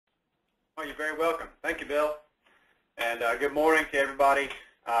Oh, you're very welcome. Thank you, Bill. And good morning to everybody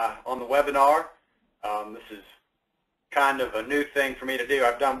on the webinar. This is kind of a new thing for me to do.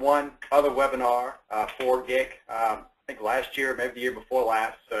 I've done one other webinar for GIC, I think last year, maybe the year before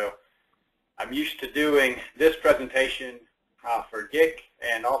last. So I'm used to doing this presentation for GIC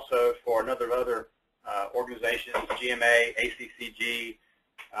and also for other organizations, GMA, ACCG,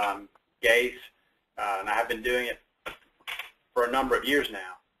 GACE, and I have been doing it for a number of years now.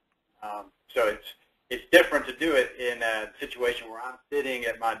 So it's different to do it in a situation where I'm sitting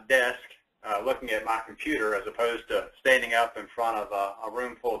at my desk looking at my computer as opposed to standing up in front of a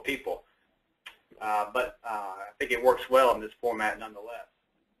room full of people. But I think it works well in this format nonetheless.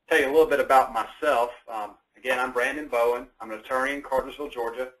 Tell you a little bit about myself. Again, I'm Brandon Bowen. I'm an attorney in Cartersville,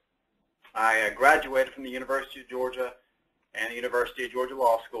 Georgia. I graduated from the University of Georgia and the University of Georgia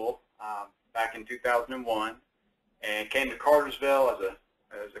Law School back in 2001 and came to Cartersville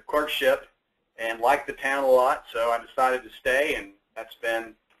as a clerkship and liked the town a lot, so I decided to stay, and that's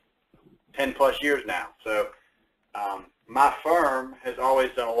been 10 plus years now. So my firm has always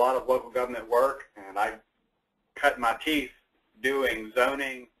done a lot of local government work, and I cut my teeth doing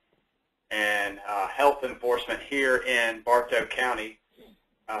zoning and health enforcement here in Bartow County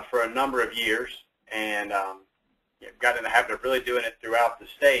for a number of years, and got in the habit of really doing it throughout the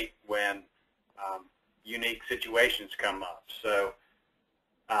state when unique situations come up. So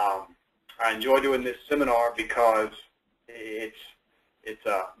I enjoy doing this seminar because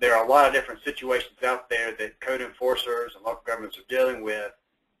there are a lot of different situations out there that code enforcers and local governments are dealing with.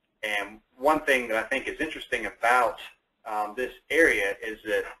 And one thing that I think is interesting about this area is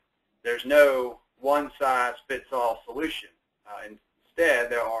that there's no one-size-fits-all solution. Instead,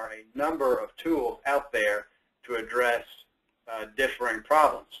 there are a number of tools out there to address differing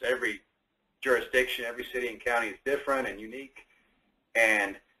problems. Every jurisdiction, every city and county is different and unique,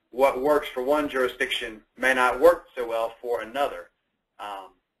 and what works for one jurisdiction may not work so well for another.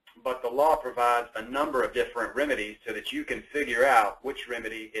 But the law provides a number of different remedies so that you can figure out which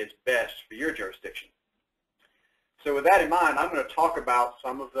remedy is best for your jurisdiction. So with that in mind, I'm going to talk about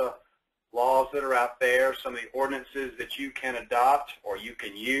some of the laws that are out there, some of the ordinances that you can adopt or you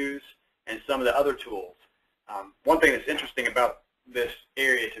can use, and some of the other tools. One thing that's interesting about this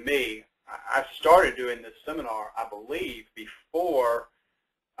area to me, I started doing this seminar, I believe, before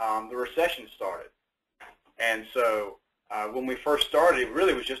the recession started. And so when we first started, it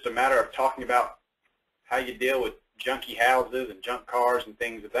really was just a matter of talking about how you deal with junky houses and junk cars and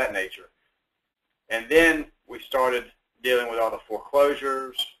things of that nature. And then we started dealing with all the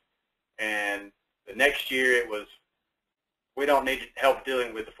foreclosures, and the next year it was, we don't need help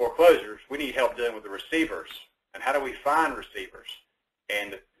dealing with the foreclosures, we need help dealing with the receivers. And how do we find receivers?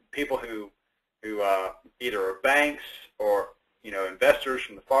 And people who either are banks or investors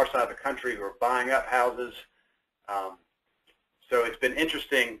from the far side of the country who are buying up houses. So it's been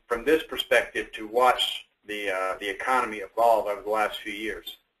interesting from this perspective to watch the economy evolve over the last few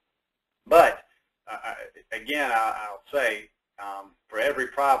years. But again, I'll say for every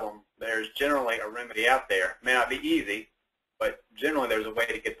problem, there's generally a remedy out there. It may not be easy, but generally there's a way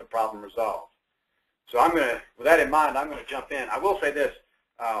to get the problem resolved. So with that in mind, I'm going to jump in. I will say this.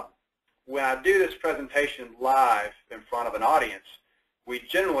 When I do this presentation live in front of an audience, we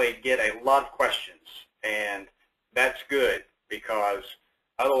generally get a lot of questions, and that's good because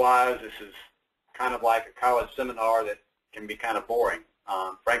otherwise this is kind of like a college seminar that can be kind of boring,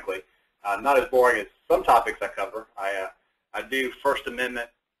 frankly. Not as boring as some topics I cover. I do First Amendment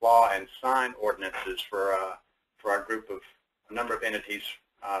law and sign ordinances for our group of a number of entities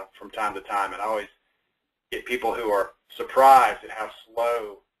from time to time, and I always get people who are surprised at how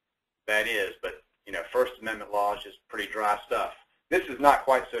slow that is, but First Amendment law is just pretty dry stuff. This is not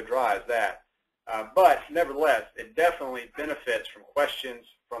quite so dry as that, but nevertheless, it definitely benefits from questions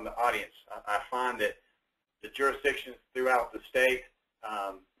from the audience. I find that the jurisdictions throughout the state,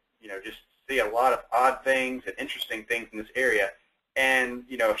 just see a lot of odd things and interesting things in this area. And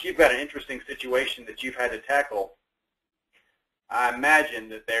if you've got an interesting situation that you've had to tackle, I imagine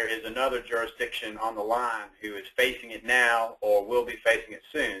that there is another jurisdiction on the line who is facing it now or will be facing it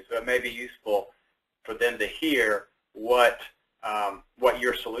soon. So it may be useful for them to hear what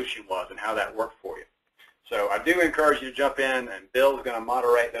your solution was and how that worked for you. So I do encourage you to jump in, and Bill's going to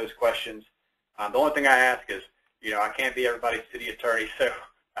moderate those questions. The only thing I ask is, I can't be everybody's city attorney, so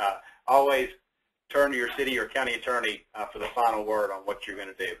always turn to your city or county attorney for the final word on what you're going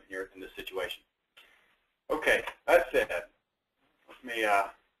to do in this situation. Okay, that's it.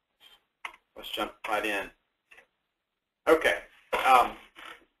 Let's jump right in. Okay,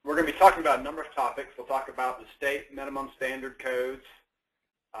 we're going to be talking about a number of topics. We'll talk about the state minimum standard codes,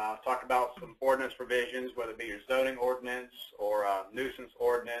 talk about some ordinance provisions, whether it be your zoning ordinance or nuisance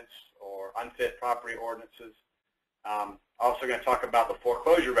ordinance or unfit property ordinances. Also going to talk about the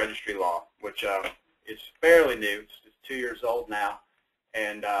foreclosure registry law, which is fairly new. It's 2 years old now,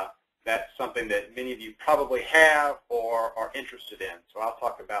 and that's something that many of you probably have or are interested in. So I'll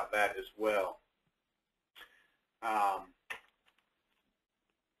talk about that as well. A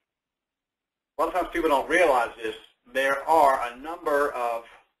lot of times people don't realize this. There are a number of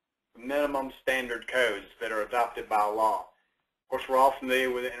minimum standard codes that are adopted by law. Of course, we're all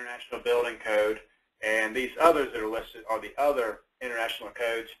familiar with the International Building Code, and these others that are listed are the other international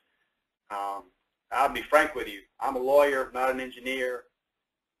codes. I'll be frank with you. I'm a lawyer, not an engineer.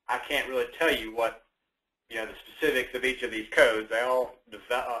 I can't really tell you what, the specifics of each of these codes. They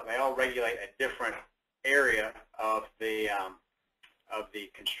all regulate a different area of the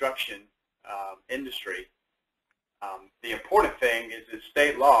construction industry. The important thing is that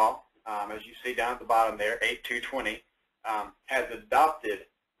state law, as you see down at the bottom there, 8220, has adopted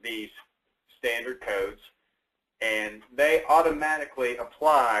these standard codes, and they automatically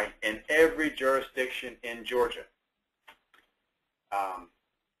apply in every jurisdiction in Georgia.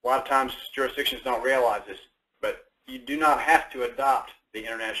 A lot of times jurisdictions don't realize this, but you do not have to adopt the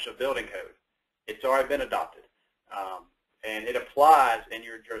International Building Code. It's already been adopted, and it applies in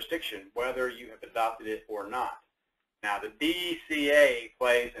your jurisdiction whether you have adopted it or not. Now, the DCA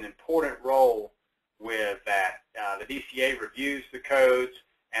plays an important role with that. The DCA reviews the codes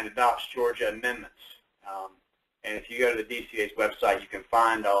and adopts Georgia amendments. And if you go to the DCA's website, you can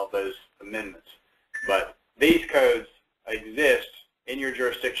find all of those amendments. But these codes exist in your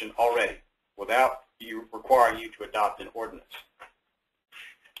jurisdiction already without requiring you to adopt an ordinance.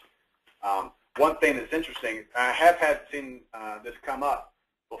 One thing that's interesting, I have seen this come up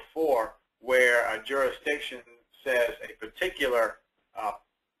before, where a jurisdiction says a particular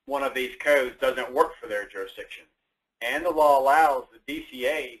one of these codes doesn't work for their jurisdiction. And the law allows the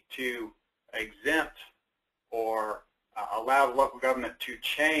DCA to exempt or allow the local government to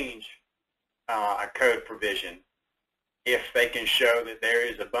change a code provision if they can show that there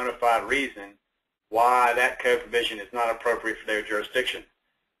is a bona fide reason why that code provision is not appropriate for their jurisdiction.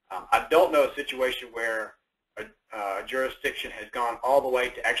 I don't know a situation where a jurisdiction has gone all the way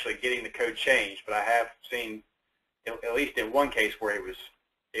to actually getting the code changed, but I have seen at least in one case where it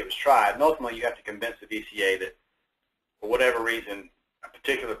was tried. And ultimately, you have to convince the DCA that for whatever reason, a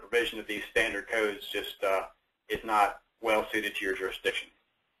particular provision of these standard codes just is not well suited to your jurisdiction.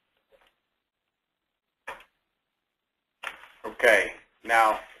 Okay,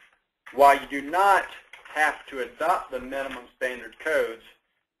 now while you do not have to adopt the minimum standard codes,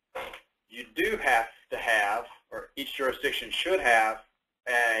 you do have to have, or each jurisdiction should have,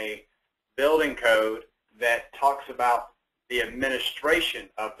 a building code that talks about the administration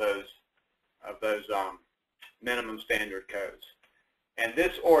of those minimum standard codes. And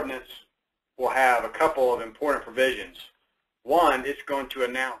this ordinance will have a couple of important provisions. One, it's going to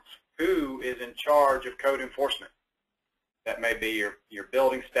announce who is in charge of code enforcement. That may be your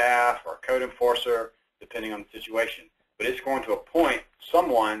building staff or code enforcer, depending on the situation. But it's going to appoint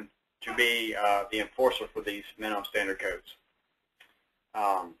someone to be the enforcer for these minimum standard codes.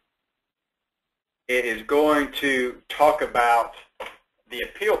 It is going to talk about the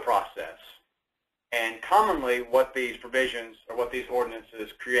appeal process. And commonly what these provisions or what these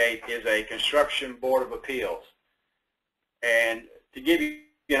ordinances create is a construction board of appeals. And to give you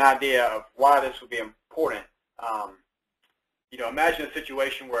an idea of why this would be important, imagine a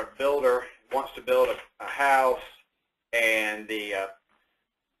situation where a builder wants to build a house, and the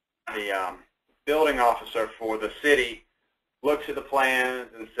building officer for the city looks at the plans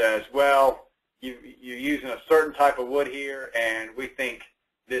and says, well, you're using a certain type of wood here, and we think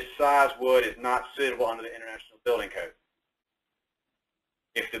this size wood is not suitable under the International Building Code.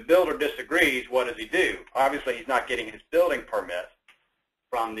 If the builder disagrees, what does he do? Obviously, he's not getting his building permit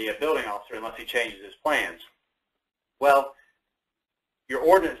from the building officer unless he changes his plans. Well, your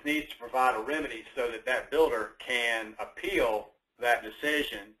ordinance needs to provide a remedy so that that builder can appeal that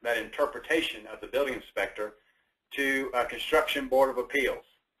decision, that interpretation of the building inspector, to a construction board of appeals,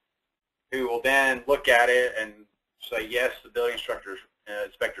 who will then look at it and say, yes, the building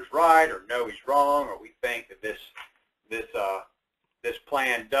inspector's right, or no, he's wrong, or we think that this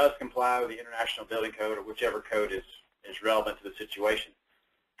plan does comply with the International Building Code, or whichever code is relevant to the situation.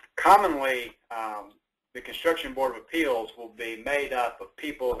 Commonly, the Construction Board of Appeals will be made up of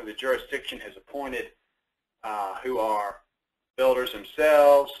people who the jurisdiction has appointed, who are builders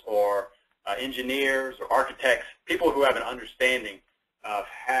themselves, or engineers, or architects, people who have an understanding of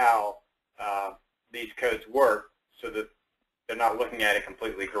how these codes work, so that they're not looking at it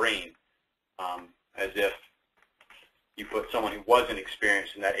completely green, as if you put someone who wasn't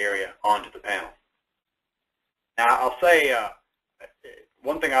experienced in that area onto the panel. Now, I'll say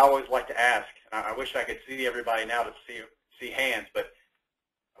one thing I always like to ask, and I wish I could see everybody now to see hands, but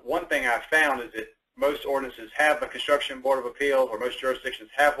one thing I've found is that most ordinances have a construction board of appeals, or most jurisdictions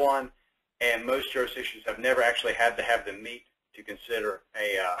have one, and most jurisdictions have never actually had to have them meet to consider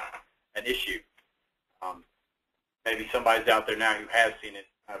an issue. Maybe somebody's out there now who has seen it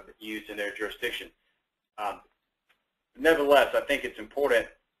used in their jurisdiction. Nevertheless, I think it's important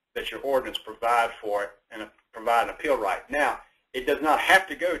that your ordinance provide for it and provide an appeal right. Now, it does not have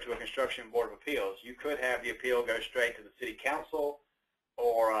to go to a construction board of appeals. You could have the appeal go straight to the city council,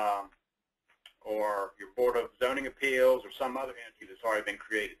 or your board of zoning appeals, or some other entity that's already been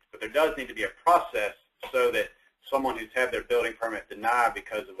created. But there does need to be a process so that someone who's had their building permit denied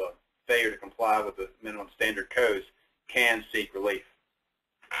because of a failure to comply with the minimum standard codes can seek relief.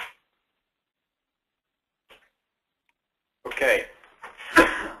 Okay.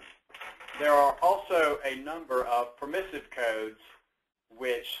 There are also a number of permissive codes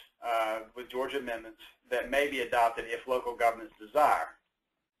which, with Georgia amendments, that may be adopted if local governments desire.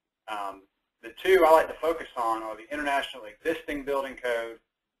 The two I like to focus on are the International Existing Building Code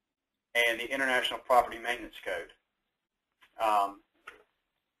and the International Property Maintenance Code.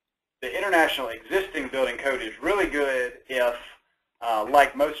 The International Existing Building Code is really good if,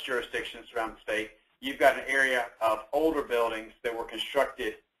 like most jurisdictions around the state, you've got an area of older buildings that were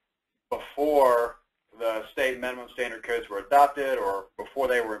constructed before the state minimum standard codes were adopted or before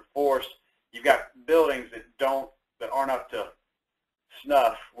they were enforced. You've got buildings that aren't up to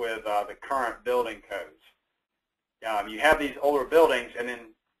snuff with the current building codes. You have these older buildings, and then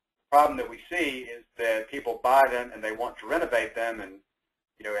the problem that we see is that people buy them and they want to renovate them and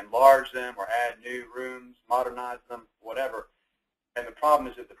enlarge them or add new rooms, modernize them, whatever. And the problem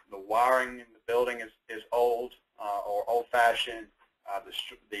is that the wiring in the building is old or old-fashioned.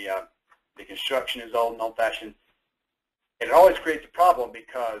 The construction is old and old-fashioned. And it always creates a problem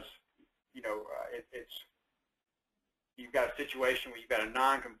because you've got a situation where you've got a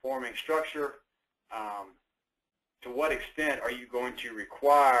non-conforming structure. To what extent are you going to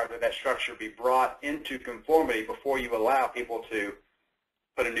require that structure be brought into conformity before you allow people to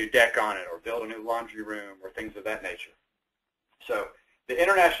put a new deck on it or build a new laundry room or things of that nature? So the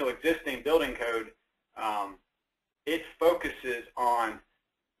International Existing Building Code, it focuses on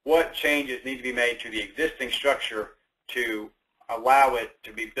what changes need to be made to the existing structure to allow it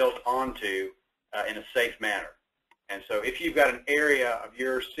to be built onto in a safe manner. And so if you've got an area of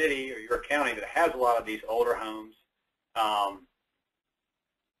your city or your county that has a lot of these older homes,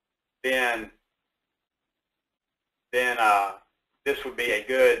 then this would be a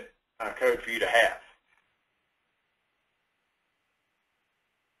good code for you to have.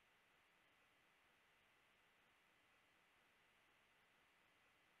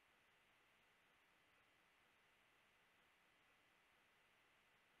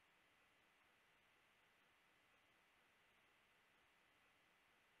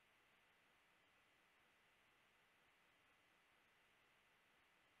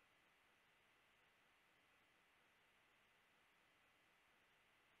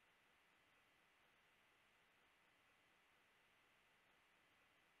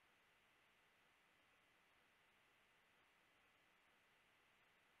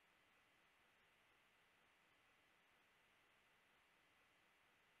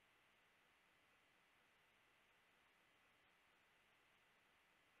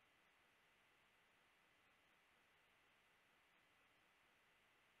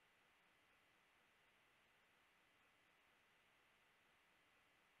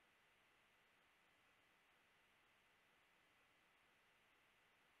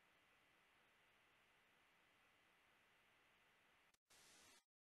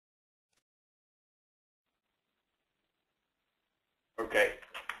 Okay.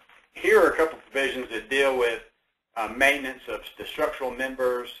 Here are a couple of provisions that deal with maintenance of the structural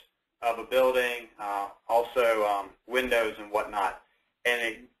members of a building, also windows and whatnot. And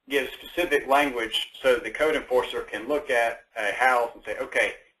it gives specific language so that the code enforcer can look at a house and say,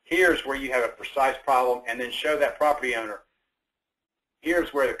 okay, here's where you have a precise problem, and then show that property owner,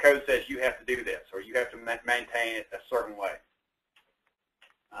 here's where the code says you have to do this, or you have to maintain it a certain way.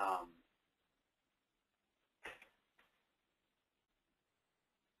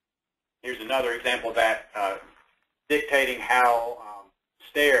 Here's another example of that, dictating how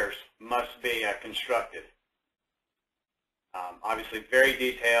stairs must be constructed. Obviously very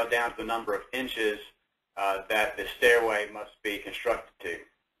detailed down to the number of inches that the stairway must be constructed to,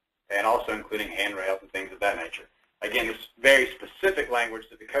 and also including handrails and things of that nature. again, this very specific language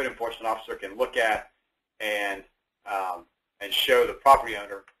that the code enforcement officer can look at and show the property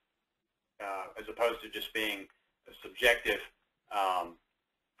owner, as opposed to just being a subjective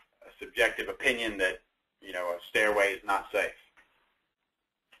opinion that, you know, a stairway is not safe.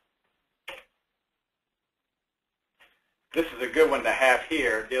 This is a good one to have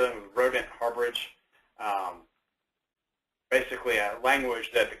here, dealing with rodent harborage. Basically a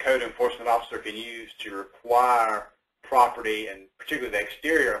language that the code enforcement officer can use to require property, and particularly the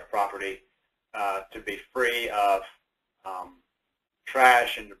exterior of property, to be free of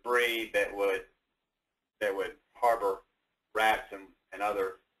trash and debris that would harbor rats and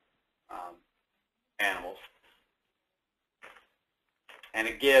other animals. And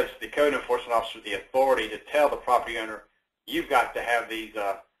it gives the code enforcement officer the authority to tell the property owner, you've got to have these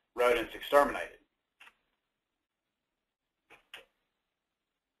rodents exterminated.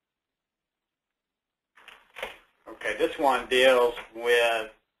 Okay, this one deals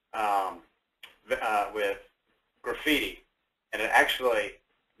with graffiti, and it actually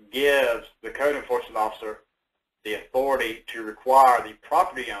gives the code enforcement officer the authority to require the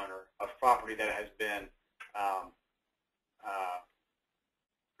property owner of property that has been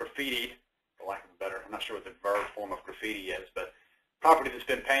graffitied, for lack of a better, I'm not sure what the verb form of graffiti is, but property that's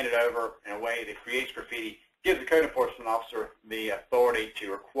been painted over in a way that creates graffiti, gives the code enforcement officer the authority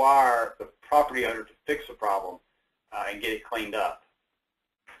to require the property owner to fix the problem and get it cleaned up.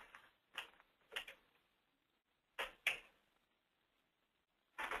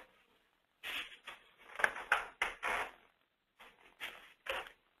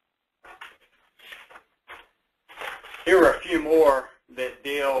 Here are a few more that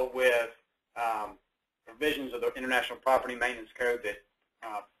deal with provisions of the International Property Maintenance Code that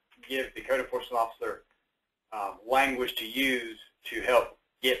give the code enforcement officer language to use to help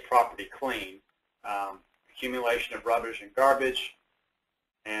get property clean. Accumulation of rubbish and garbage,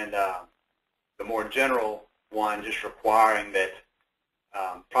 and the more general one just requiring that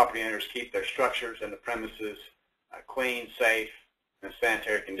property owners keep their structures and the premises clean, safe, and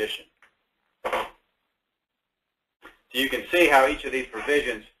sanitary condition. So you can see how each of these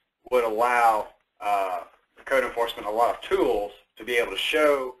provisions would allow the code enforcement a lot of tools to be able to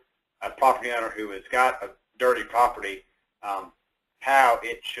show a property owner who has got a dirty property how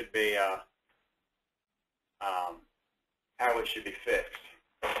it should be fixed.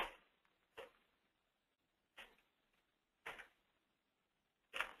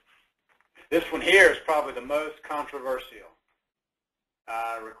 This one here is probably the most controversial.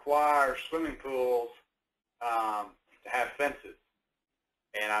 Requires swimming pools to have fences.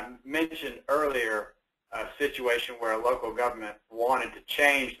 And I mentioned earlier a situation where a local government wanted to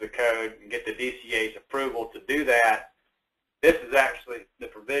change the code and get the DCA's approval to do that. This is actually the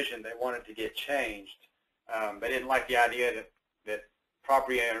provision they wanted to get changed. They didn't like the idea that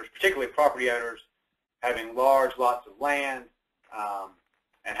property owners, particularly property owners having large lots of land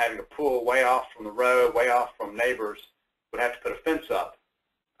and having a pool way off from the road, way off from neighbors, would have to put a fence up.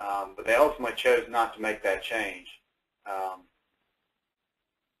 But they ultimately chose not to make that change.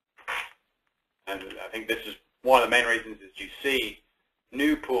 And I think this is one of the main reasons that you see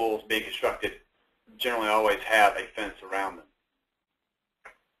new pools being constructed generally always have a fence around them.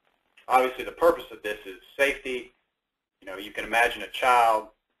 Obviously, the purpose of this is safety. You know, you can imagine a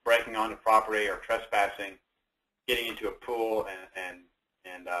child breaking onto property or trespassing, getting into a pool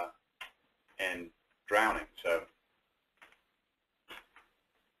and drowning. So,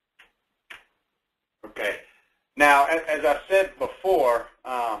 okay. Now, as I said before,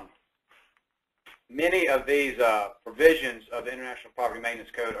 many of these provisions of the International Property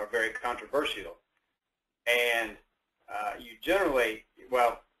Maintenance Code are very controversial, and you generally,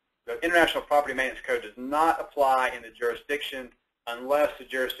 well, the International Property Maintenance Code does not apply in the jurisdiction unless the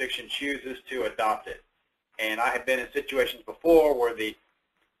jurisdiction chooses to adopt it. And I have been in situations before where the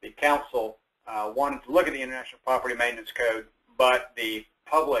council wanted to look at the International Property Maintenance Code, but the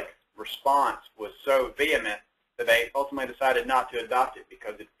public response was so vehement that they ultimately decided not to adopt it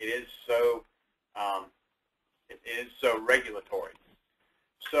because it is so regulatory.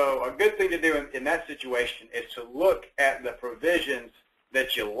 So a good thing to do in that situation is to look at the provisions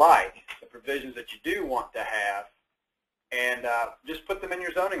that you like, the provisions that you do want to have, and just put them in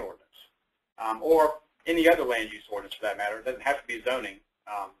your zoning ordinance, or any other land use ordinance for that matter. It doesn't have to be zoning.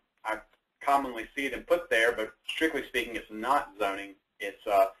 I commonly see them put there, but strictly speaking, it's not zoning. It's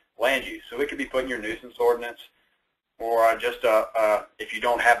land use. So it could be put in your nuisance ordinance, or just if you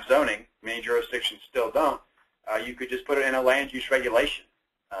don't have zoning, many jurisdictions still don't, you could just put it in a land use regulation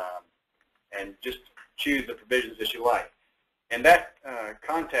and just choose the provisions that you like. In that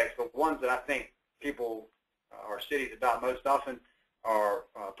context, the ones that I think people our cities about most often are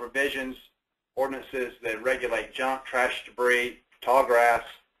provisions, ordinances that regulate junk, trash, debris, tall grass,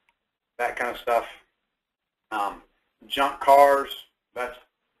 that kind of stuff. Junk cars, that's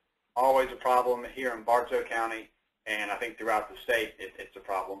always a problem here in Bartow County, and I think throughout the state it's a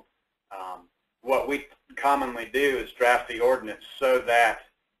problem. What we commonly do is draft the ordinance so that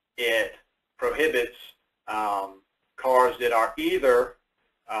it prohibits cars that are either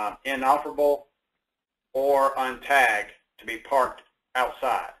inoperable or untagged to be parked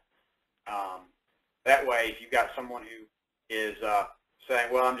outside. That way, if you've got someone who is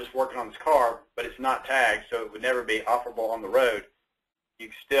saying, well, I'm just working on this car, but it's not tagged, so it would never be operable on the road, you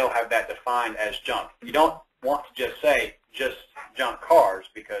still have that defined as junk. You don't want to just say just junk cars,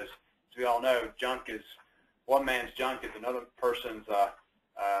 because as we all know, junk is, one man's junk is another person's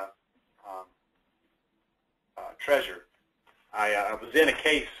treasure. I was in a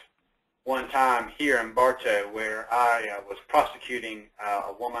case one time here in Bartow where I was prosecuting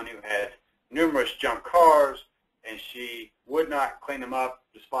a woman who had numerous junk cars, and she would not clean them up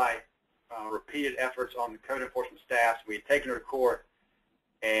despite repeated efforts on the code enforcement staff. We had taken her to court,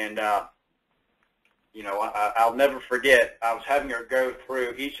 and you know, I'll never forget, I was having her go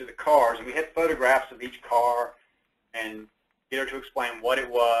through each of the cars, and we had photographs of each car and get her to explain what it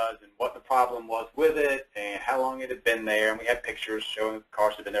was and what the problem was with it and how long it had been there. And we had pictures showing the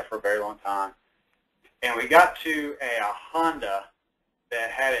cars had been there for a very long time. And we got to a Honda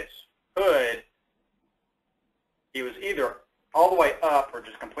that had its hood, it was either all the way up or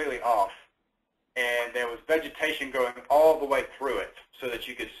just completely off. And there was vegetation going all the way through it so that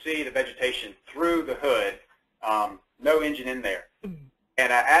you could see the vegetation through the hood, no engine in there.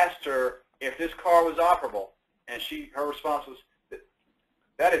 And I asked her if this car was operable, and her response was,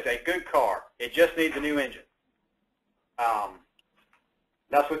 that is a good car. It just needs a new engine.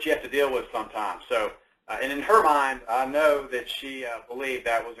 That's what you have to deal with sometimes. So, and in her mind, I know that she believed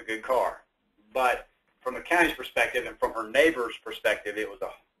that was a good car. But from the county's perspective and from her neighbor's perspective, it was a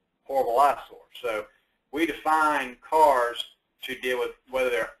horrible eyesore. So we define cars to deal with whether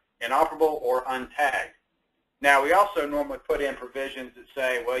they're inoperable or untagged. Now, we also normally put in provisions that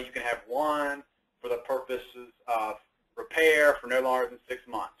say, well, you can have one for the purposes of repair for no longer than 6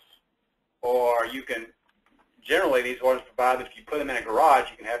 months. Or you can, generally these orders provide that if you put them in a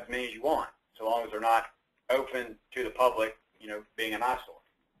garage, you can have as many as you want, so long as they're not open to the public, you know, being an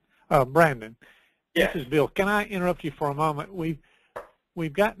eyesore. Brandon, yes. This is Bill. Can I interrupt you for a moment?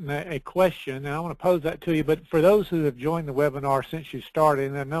 We've gotten a question, and I want to pose that to you, but for those who have joined the webinar since you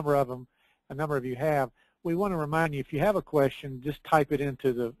started, and a number of you have, we want to remind you, if you have a question, just type it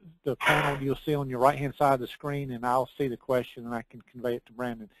into the panel you'll see on your right-hand side of the screen, and I'll see the question, and I can convey it to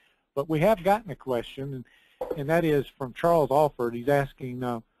Brandon. But we have gotten a question, and that is from Charles Alford. He's asking,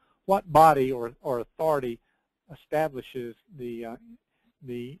 what body or authority establishes the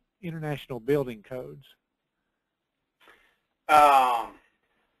international building codes?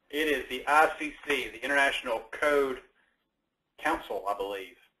 It is the ICC, the International Code Council, I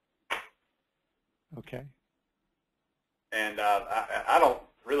believe. Okay. And I don't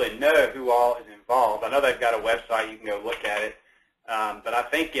really know who all is involved. I know they've got a website. You can go look at it. But I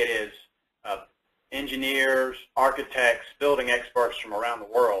think it is engineers, architects, building experts from around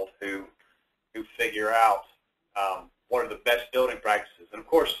the world who figure out what are the best building practices. And, of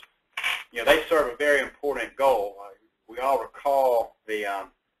course, you know, they serve a very important goal. We all recall the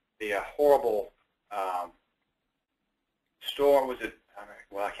horrible storm. Was it?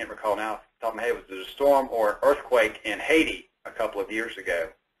 Well, I can't recall now off the top of my head. Was it a storm or earthquake in Haiti a couple of years ago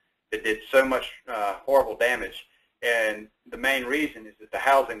that did so much horrible damage? And the main reason is that the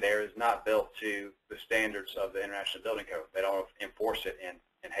housing there is not built to the standards of the International Building Code. They don't enforce it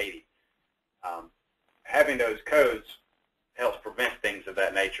in Haiti. Having those codes helps prevent things of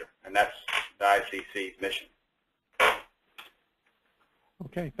that nature, and that's the ICC's mission.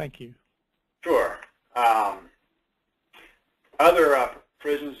 Okay, thank you. Sure. Other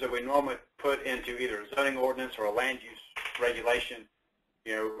provisions that we normally put into either a zoning ordinance or a land use regulation,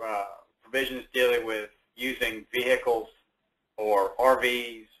 you know, provisions dealing with using vehicles or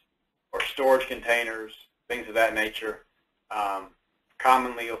RVs or storage containers, things of that nature.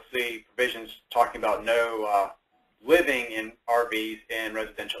 Commonly, you'll see provisions talking about no living in RVs in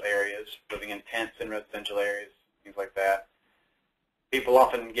residential areas, living in tents in residential areas, things like that. People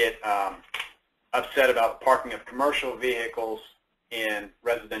often get upset about parking of commercial vehicles in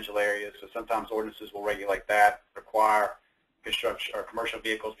residential areas, so sometimes ordinances will regulate that, require construction or commercial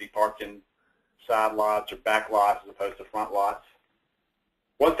vehicles to be parked in side lots or back lots as opposed to front lots.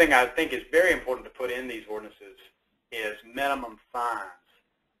 One thing I think is very important to put in these ordinances is minimum fines.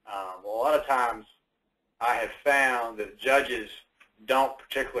 Well, a lot of times I have found that judges don't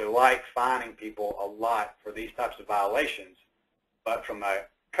particularly like fining people a lot for these types of violations. But from a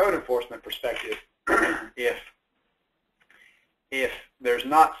code enforcement perspective, if there's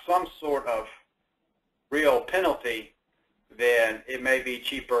not some sort of real penalty, then it may be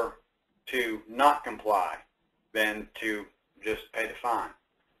cheaper to not comply than to just pay the fine.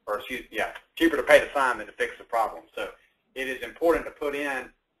 Or cheaper to pay the fine than to fix the problem. So it is important to put in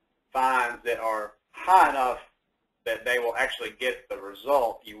fines that are high enough that they will actually get the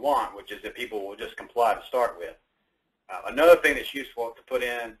result you want, which is that people will just comply to start with. Another thing that's useful to put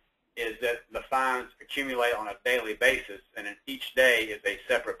in is that the fines accumulate on a daily basis, and each day is a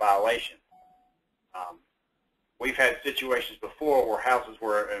separate violation. We've had situations before where houses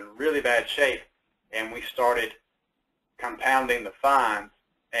were in really bad shape, and we started compounding the fines,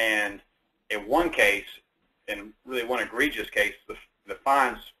 and in one case, in really one egregious case, the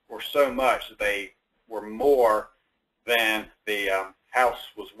fines were so much that they were more than the house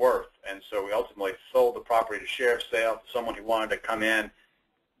was worth, and so we ultimately sold the property to sheriff's sale to someone who wanted to come in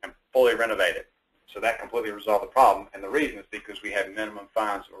and fully renovate it. So that completely resolved the problem, and the reason is because we had minimum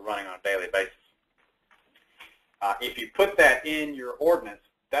fines that were running on a daily basis. If you put that in your ordinance,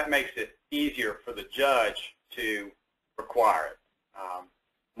 that makes it easier for the judge to require it,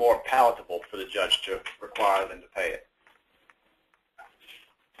 more palatable for the judge to require than to pay it.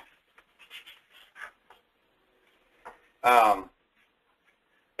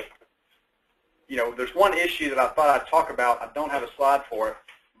 There's one issue that I thought I'd talk about. I don't have a slide for it,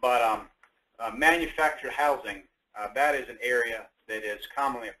 but manufactured housing, that is an area that is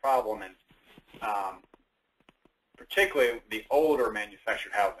commonly a problem, and particularly the older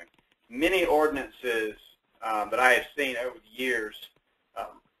manufactured housing. Many ordinances that I have seen over the years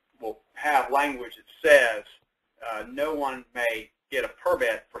will have language that says no one may get a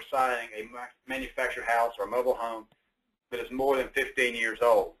permit for signing a manufactured house or a mobile home that is more than 15 years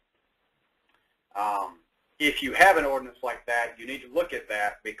old. If you have an ordinance like that, you need to look at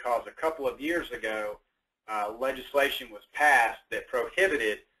that, because a couple of years ago, legislation was passed that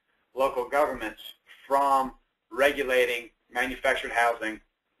prohibited local governments from regulating manufactured housing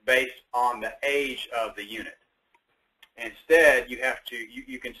based on the age of the unit. Instead,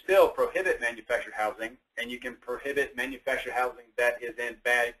 you can still prohibit manufactured housing, and you can prohibit manufactured housing that is in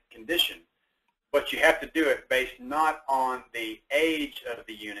bad condition. But you have to do it based not on the age of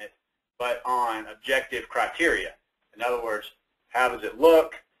the unit, but on objective criteria. In other words, how does it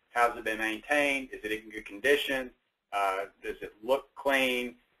look? How has it been maintained? Is it in good condition? Does it look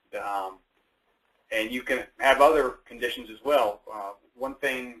clean? And you can have other conditions as well. One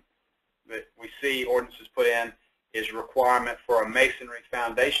thing that we see ordinances put in is a requirement for a masonry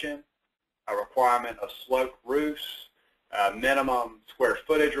foundation, a requirement of sloped roofs, minimum square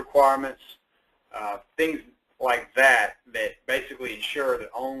footage requirements, things like that that basically ensure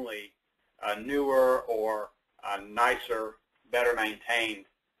that only newer or nicer, better maintained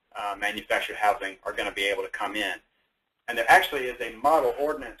manufactured housing are going to be able to come in. And there actually is a model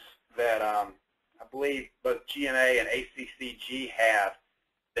ordinance that I believe both GMA and ACCG have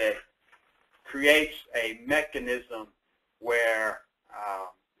that creates a mechanism where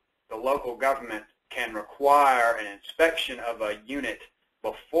the local government can require an inspection of a unit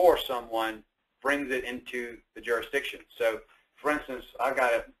before someone brings it into the jurisdiction. So, for instance, I've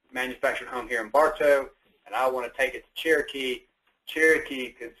got a manufactured home here in Bartow, and I want to take it to Cherokee. Cherokee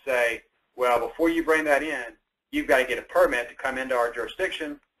could say, well, before you bring that in, you've got to get a permit to come into our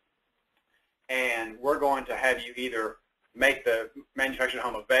jurisdiction, and we're going to have you either make the manufactured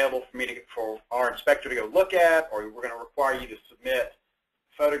home available for our inspector to go look at, or we're going to require you to submit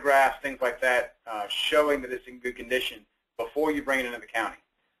photographs, things like that, showing that it's in good condition before you bring it into the county.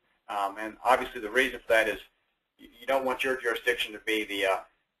 And obviously the reason for that is you don't want your jurisdiction to be the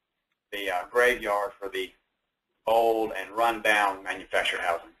graveyard for the old and run-down manufactured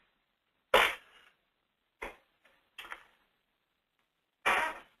housing.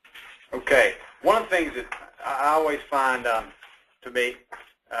 Okay, one of the things that I always find to be,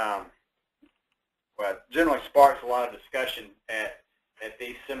 generally sparks a lot of discussion at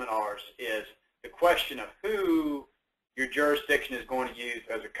these seminars is the question of who your jurisdiction is going to use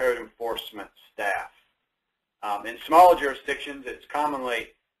as a code enforcement staff. In smaller jurisdictions, it's commonly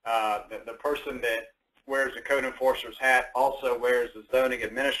the person that wears the code enforcer's hat also wears the zoning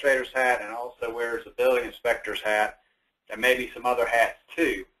administrator's hat and also wears the building inspector's hat, and maybe some other hats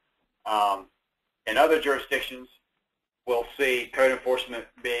too. In other jurisdictions, we'll see code enforcement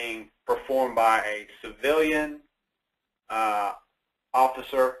being performed by a civilian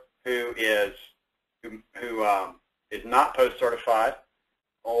officer who is not post certified,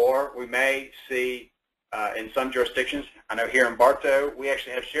 or we may see in some jurisdictions. I know here in Bartow, we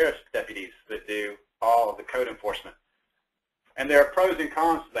actually have sheriff's deputies that do all of the code enforcement. And there are pros and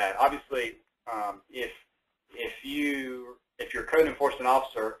cons to that. Obviously, if your code enforcement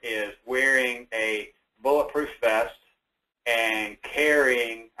officer is wearing a bulletproof vest and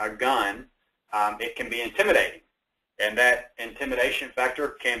carrying a gun, it can be intimidating. And that intimidation factor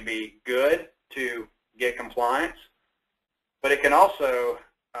can be good to get compliance, but it can also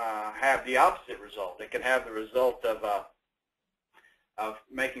have the opposite result. It can have the result of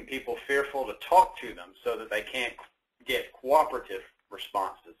making people fearful to talk to them so that they can't get cooperative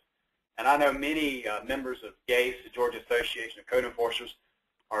responses. And I know many members of GACE, the Georgia Association of Code Enforcers,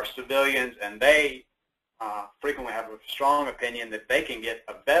 are civilians, and they frequently have a strong opinion that they can get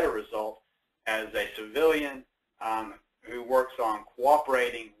a better result as a civilian who works on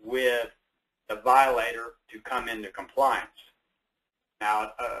cooperating with the violator to come into compliance.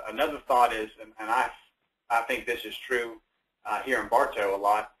 Now, another thought is, and I think this is true here in Bartow a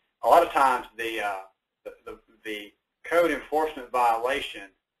lot of times the code enforcement violation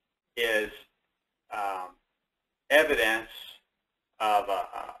is evidence of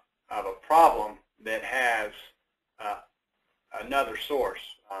a problem that has another source.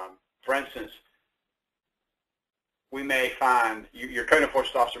 For instance, we may find, your code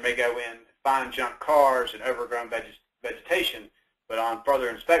enforcement officer may go in, find junk cars and overgrown vegetation, but on further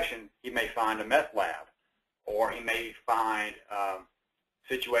inspection, he may find a meth lab, or he may find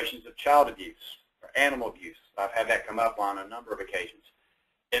situations of child abuse or animal abuse. I've had that come up on a number of occasions.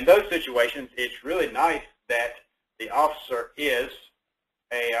 In those situations, it's really nice that the officer is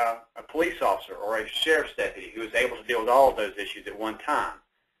a police officer or a sheriff's deputy who is able to deal with all of those issues at one time,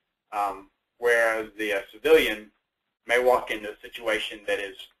 whereas the civilian may walk into a situation that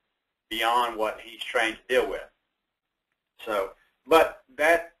is beyond what he's trained to deal with. So, but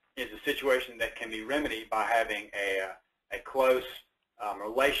that is a situation that can be remedied by having a close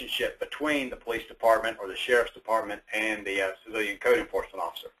relationship between the police department or the sheriff's department and the civilian code enforcement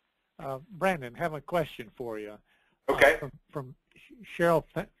officer. Brandon, have a question for you. Okay. From Cheryl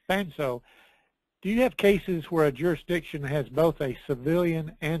Fanso, do you have cases where a jurisdiction has both a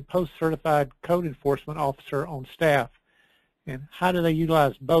civilian and post-certified code enforcement officer on staff, and how do they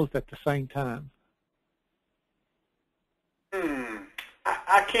utilize both at the same time?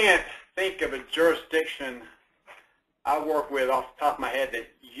 I can't think of a jurisdiction I work with off the top of my head that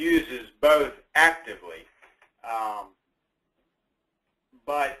uses both actively.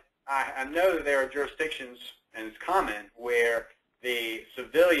 But I know that there are jurisdictions, and it's common, where the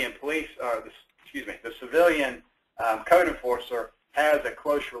civilian police, or the civilian code enforcer has a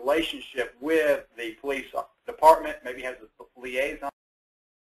close relationship with the police department, maybe has a liaison,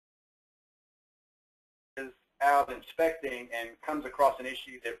 is out inspecting and comes across an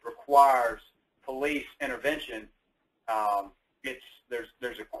issue that requires police intervention.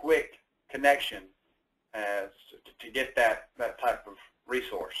 There's a quick connection to get that type of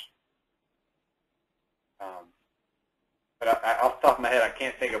resource. But off the top of my head, I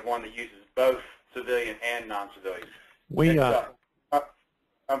can't think of one that uses both civilian and non-civilian.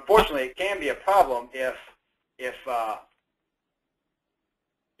 Unfortunately, it can be a problem if you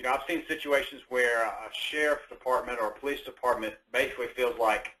know, I've seen situations where a sheriff department or a police department basically feels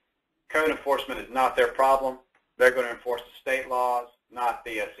like code enforcement is not their problem. They're going to enforce the state laws, not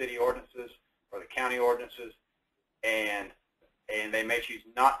the city ordinances or the county ordinances, and they may choose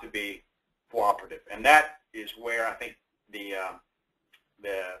not to be cooperative. And that is where I think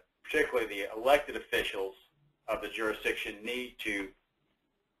particularly the elected officials of the jurisdiction need to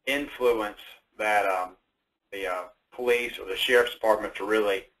influence that the police or the sheriff's department to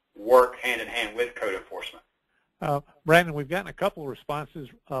really work hand in hand with code enforcement. Brandon, we've gotten a couple of responses.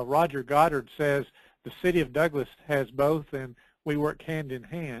 Roger Goddard says the city of Douglas has both, and we work hand in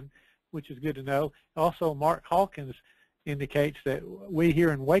hand, which is good to know. Also, Mark Hawkins indicates that we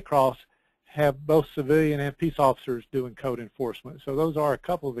here in Waycross have both civilian and peace officers doing code enforcement. So those are a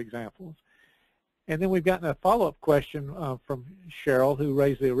couple of examples. And then we've gotten a follow-up question from Cheryl, who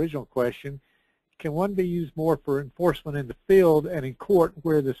raised the original question. Can one be used more for enforcement in the field and in court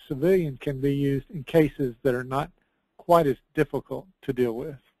where the civilian can be used in cases that are not quite as difficult to deal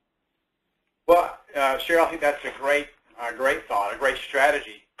with? Well, Cheryl, I think that's a great thought, a great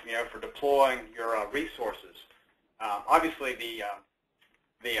strategy, you know, for deploying your resources. Obviously, the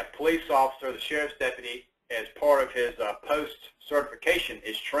police officer, the sheriff's deputy, as part of his post-certification,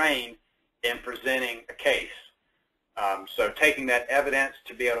 is trained in presenting a case. So taking that evidence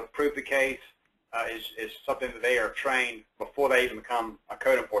to be able to prove the case is something that they are trained before they even become a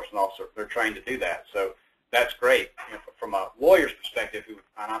code enforcement officer. They're trained to do that. So that's great. You know, from a lawyer's perspective, and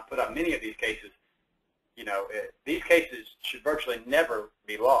I've put up many of these cases, these cases should virtually never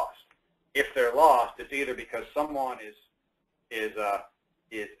be lost. If they're lost, it's either because someone is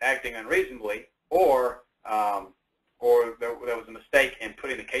acting unreasonably, or there was a mistake in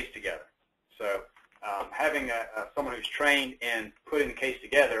putting the case together. So having someone who's trained in putting the case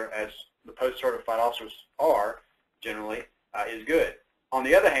together, as the post-certified officers are generally, is good. On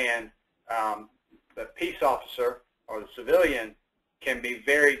the other hand, the peace officer or the civilian can be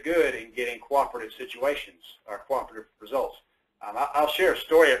very good in getting cooperative situations or cooperative results. I'll share a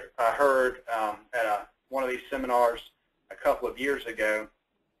story I heard at one of these seminars a couple of years ago,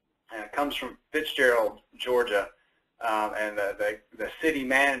 and it comes from Fitzgerald, Georgia, and the city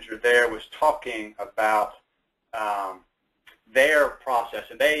manager there was talking about their process,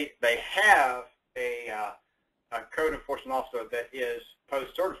 and they have a code enforcement officer that is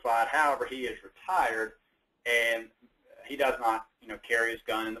post-certified. However, he is retired, and he does not, carry his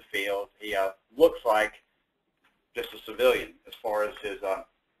gun in the field. He looks like just a civilian as far as his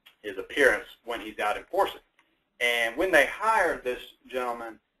appearance when he's out enforcing. And when they hired this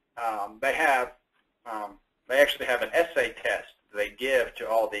gentleman, they actually have an essay test they give to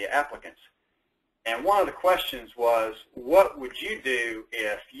all the applicants. And one of the questions was, what would you do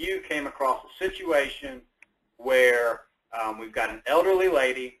if you came across a situation where we've got an elderly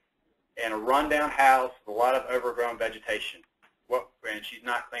lady in a rundown house with a lot of overgrown vegetation, and she's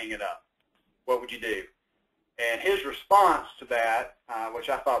not cleaning it up? What would you do? And his response to that, which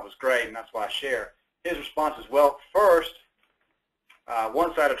I thought was great, and that's why I share, his response is, well, first,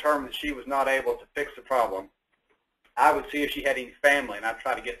 once I determined that she was not able to fix the problem, I would see if she had any family, and I'd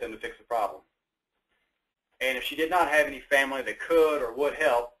try to get them to fix the problem. And if she did not have any family that could or would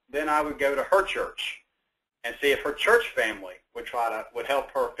help, then I would go to her church and see if her church family would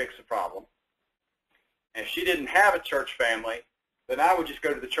help her fix the problem. And if she didn't have a church family, then I would just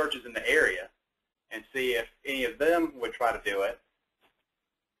go to the churches in the area and see if any of them would try to do it.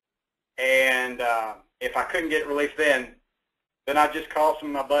 And if I couldn't get relief then I'd just call some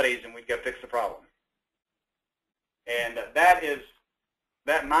of my buddies and we'd go fix the problem. And that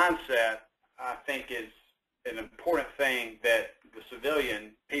mindset, I think, is an important thing that the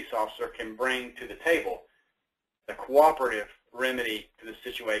civilian peace officer can bring to the table, the cooperative remedy to the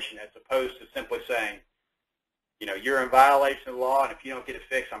situation, as opposed to simply saying, you're in violation of the law, and if you don't get it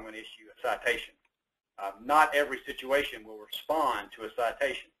fixed, I'm going to issue a citation. Not every situation will respond to a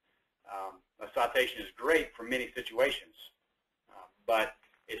citation. A citation is great for many situations, but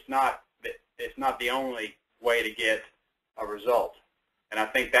it's not the only way to get a result. And I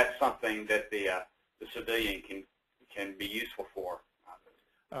think that's something that the civilian can be useful for.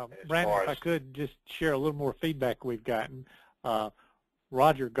 Brandon, if I could just share a little more feedback we've gotten.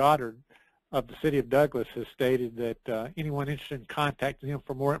 Roger Goddard of the City of Douglas has stated that anyone interested in contacting him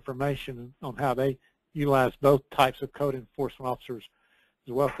for more information on how they utilize both types of code enforcement officers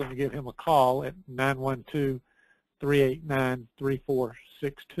is welcome to give him a call at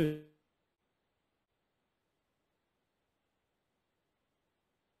 912-389-3462.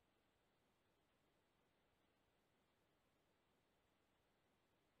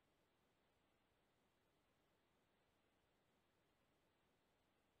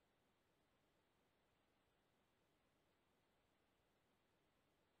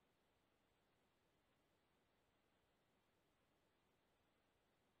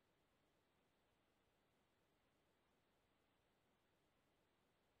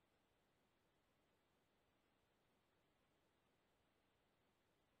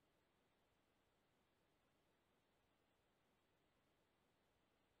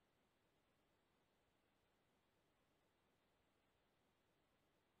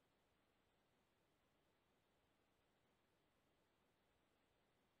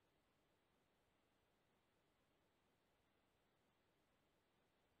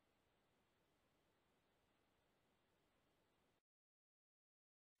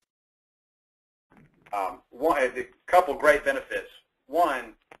 A couple great benefits.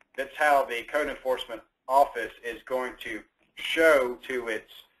 One, that's how the code enforcement office is going to show to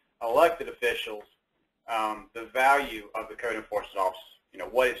its elected officials the value of the code enforcement office,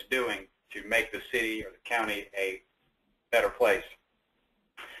 what it's doing to make the city or the county a better place.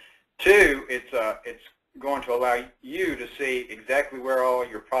 Two, it's going to allow you to see exactly where all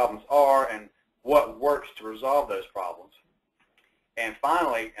your problems are and what works to resolve those problems. And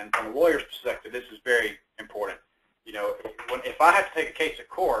finally, and from a lawyer's perspective, this is very important. If I have to take a case to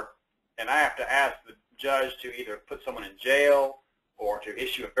court and I have to ask the judge to either put someone in jail or to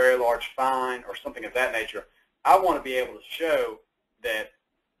issue a very large fine or something of that nature, I want to be able to show that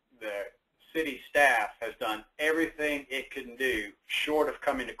the city staff has done everything it can do short of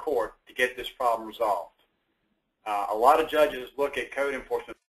coming to court to get this problem resolved. A lot of judges look at code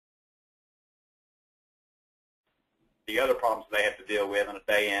enforcement, the other problems they have to deal with on a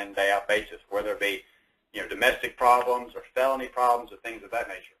day-in, day-out basis, whether it be domestic problems or felony problems or things of that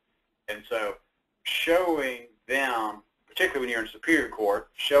nature. And so showing them, particularly when you're in Superior Court,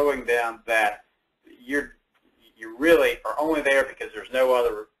 showing them that you really are only there because there's no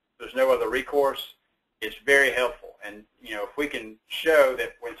other recourse, it's very helpful. And if we can show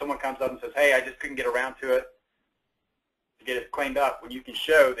that when someone comes up and says, hey, I just couldn't get around to it, to get it cleaned up, when you can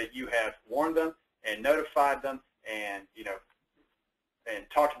show that you have warned them and notified them and and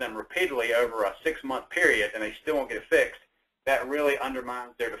talked to them repeatedly over a 6-month period and they still won't get it fixed, that really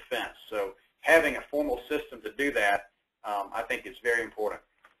undermines their defense. So having a formal system to do that, I think is very important.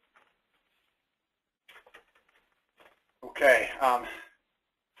 Okay,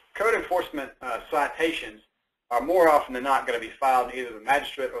 code enforcement citations are more often than not going to be filed in either the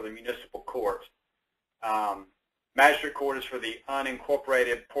magistrate or the municipal court. Magistrate court is for the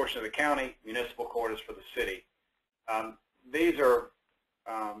unincorporated portion of the county. Municipal court is for the city. These are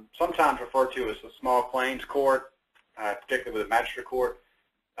sometimes referred to as the small claims court, particularly with the magistrate court.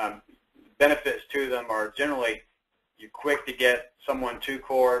 Benefits to them are generally you're quick to get someone to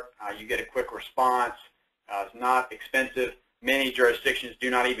court. You get a quick response. It's not expensive. Many jurisdictions do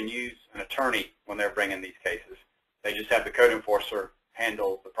not even use an attorney when they're bringing these cases. They just have the code enforcer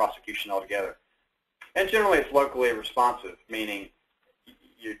handle the prosecution altogether. And generally it's locally responsive, meaning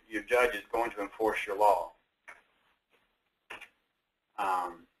your judge is going to enforce your law.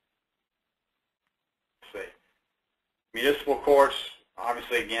 Let's see. Municipal courts,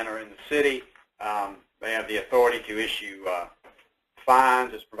 obviously, again, are in the city. They have the authority to issue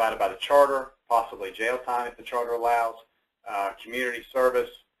fines as provided by the charter, possibly jail time if the charter allows, community service,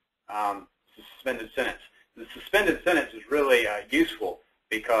 suspended sentence. The suspended sentence is really useful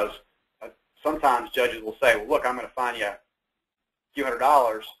because sometimes judges will say, well, look, I'm going to fine you a few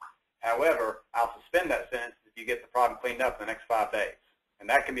 $100. However, I'll suspend that sentence if you get the problem cleaned up in the next 5 days. And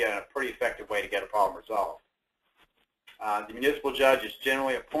that can be a pretty effective way to get a problem resolved. The municipal judge is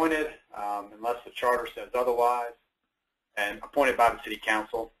generally appointed, unless the charter says otherwise, and appointed by the city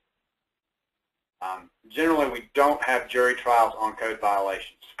council. Generally, we don't have jury trials on code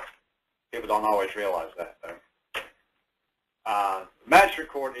violations. People don't always realize that, though. Magistrate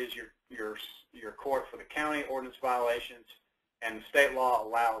court is your court for the county ordinance violations, and the state law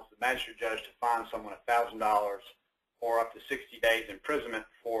allows the magistrate judge to fine someone $1,000 or up to 60 days imprisonment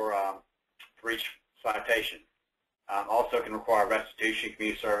for each citation. Also can require restitution,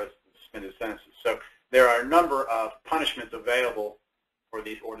 community service, and suspended sentences. So there are a number of punishments available for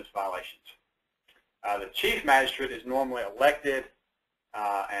these ordinance violations. The chief magistrate is normally elected,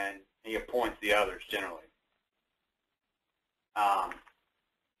 and he appoints the others generally. Now,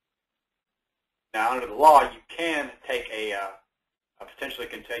 under the law, you can take potentially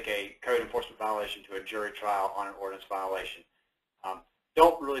can take a code enforcement violation to a jury trial on an ordinance violation.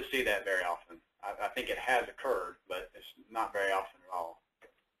 Don't really see that very often. I think it has occurred, but it's not very often at all.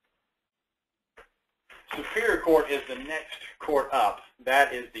 Superior Court is the next court up.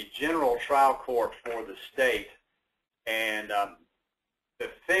 That is the general trial court for the state. And the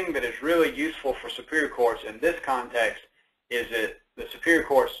thing that is really useful for Superior Courts in this context is that the Superior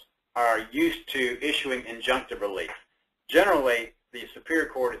Courts are used to issuing injunctive relief. Generally, the Superior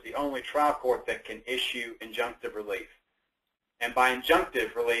Court is the only trial court that can issue injunctive relief. And by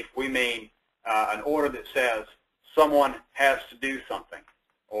injunctive relief, we mean an order that says someone has to do something,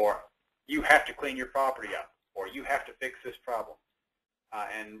 or you have to clean your property up, or you have to fix this problem.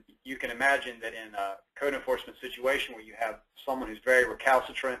 And you can imagine that in a code enforcement situation where you have someone who's very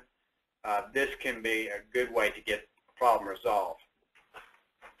recalcitrant, this can be a good way to get the problem resolved.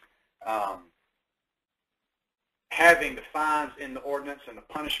 Having the fines in the ordinance and the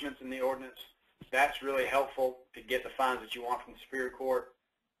punishments in the ordinance, that's really helpful to get the fines that you want from the Superior Court.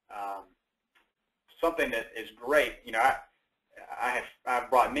 Something that is great, I've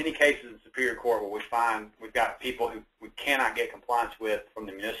brought many cases in Superior Court where we find we've got people who we cannot get compliance with from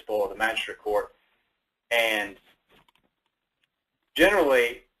the municipal or the magistrate court, and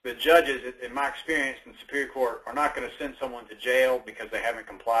generally the judges, in my experience in Superior Court, are not going to send someone to jail because they haven't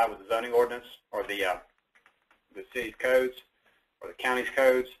complied with the zoning ordinance or the city's codes or the county's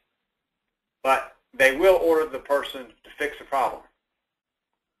codes, but they will order the person to fix the problem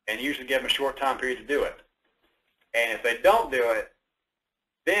and usually give them a short time period to do it. And if they don't do it,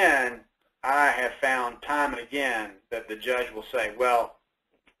 then I have found time and again that the judge will say, well,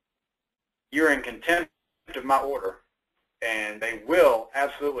 you're in contempt of my order, and they will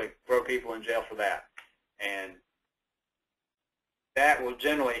absolutely throw people in jail for that. And that will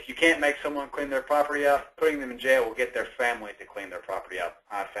generally, if you can't make someone clean their property up, putting them in jail will get their family to clean their property up,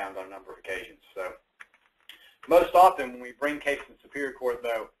 I've found on a number of occasions. So most often when we bring cases in Superior Court,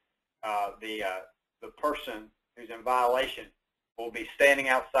 though, the person who's in violation will be standing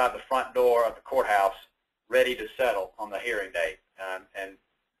outside the front door of the courthouse ready to settle on the hearing date. And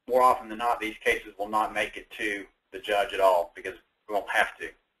more often than not, these cases will not make it to the judge at all because we won't have to.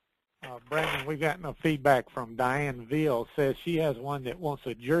 Brandon, we've gotten a feedback from Diane Veal, says she has one that wants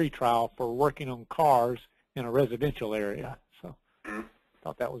a jury trial for working on cars in a residential area. So I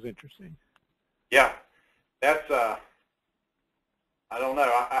thought that was interesting. Yeah, that's, I don't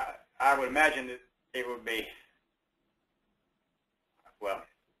know. I would imagine that it would be, well,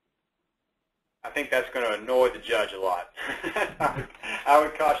 I think that's going to annoy the judge a lot. I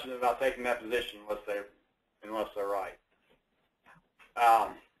would caution them about taking that position unless they're right.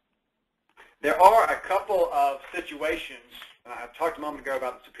 There are a couple of situations. I talked a moment ago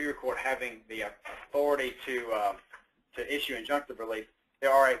about the Superior Court having the authority to issue injunctive relief.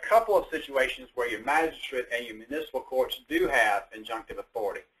 There are a couple of situations where your magistrate and your municipal courts do have injunctive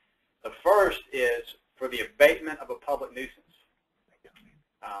authority. The first is for the abatement of a public nuisance.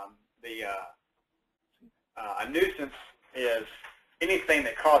 A nuisance is anything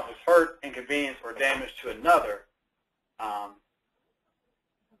that causes hurt, inconvenience, or damage to another.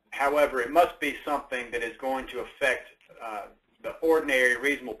 However, it must be something that is going to affect the ordinary,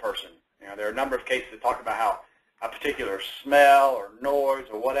 reasonable person. You know, there are a number of cases that talk about how a particular smell or noise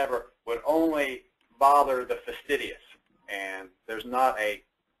or whatever would only bother the fastidious, and there's not a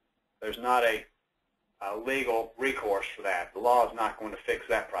legal recourse for that. The law is not going to fix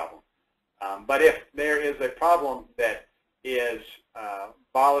that problem. But if there is a problem that is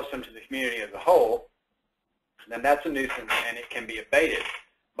bothersome to the community as a whole, then that's a nuisance, and it can be abated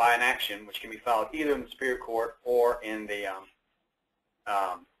by an action which can be filed either in the Superior Court or in the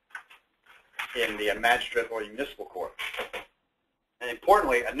magistrate or the municipal court. And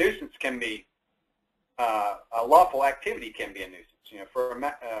importantly, a nuisance can be a lawful activity can be a nuisance. You know,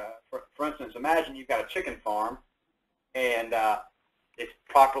 for instance, imagine you've got a chicken farm, and it's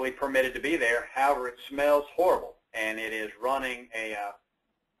properly permitted to be there. However, it smells horrible, and it is running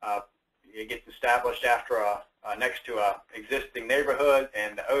it gets established after next to a existing neighborhood,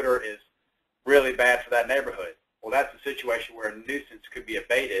 and the odor is really bad for that neighborhood. Well, that's a situation where a nuisance could be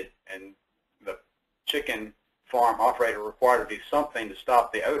abated, and the chicken farm operator required to do something to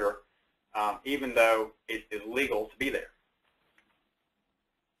stop the odor, even though it is legal to be there.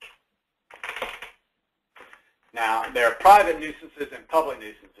 Now, there are private nuisances and public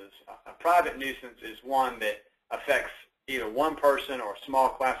nuisances. A private nuisance is one that affects either one person or a small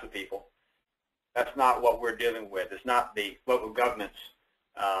class of people. That's not what we're dealing with. It's not the local government's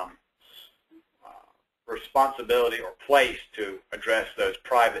responsibility or place to address those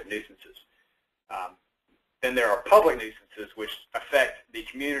private nuisances. Then there are public nuisances which affect the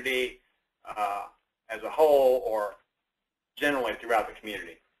community as a whole or generally throughout the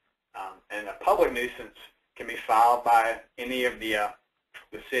community. And a public nuisance can be filed by any of the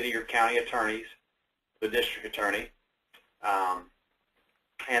city or county attorneys, the district attorney,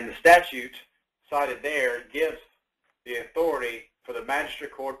 and the statute cited there gives the authority for the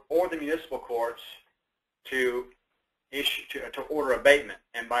magistrate court or the municipal courts to order abatement.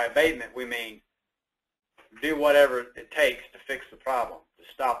 And by abatement, we mean do whatever it takes to fix the problem, to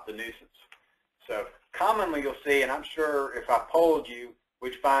stop the nuisance. So commonly you'll see, and I'm sure if I polled you,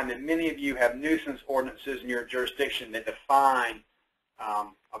 we'd find that many of you have nuisance ordinances in your jurisdiction that define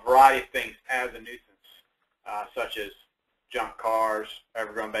a variety of things as a nuisance, such as junk cars,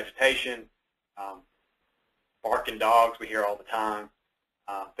 overgrown vegetation, barking dogs we hear all the time,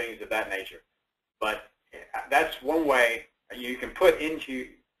 things of that nature. But that's one way you can put into,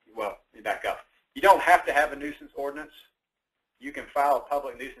 well, let me back up. You don't have to have a nuisance ordinance. You can file a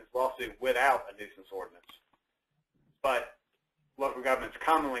public nuisance lawsuit without a nuisance ordinance. But local governments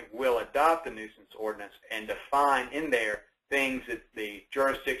commonly will adopt a nuisance ordinance and define in there things that the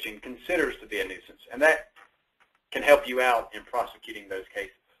jurisdiction considers to be a nuisance. And that can help you out in prosecuting those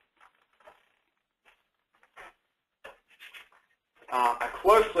cases. A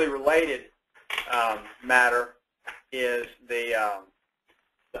closely related matter is the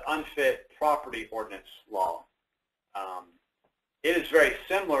unfit property ordinance law. It is very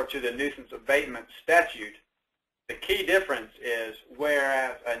similar to the nuisance abatement statute. The key difference is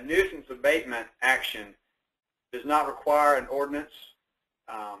whereas a nuisance abatement action does not require an ordinance,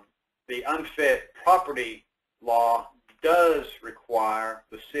 the unfit property law does require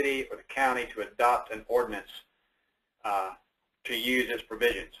the city or the county to adopt an ordinance to use its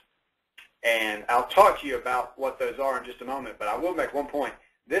provisions. And I'll talk to you about what those are in just a moment, but I will make one point.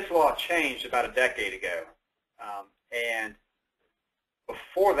 This law changed about a decade ago. And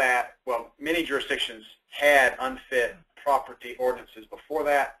before that, well, many jurisdictions had unfit property ordinances before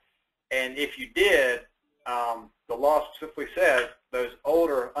that. And if you did, the law specifically says those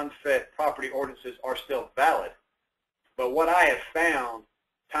older unfit property ordinances are still valid. But what I have found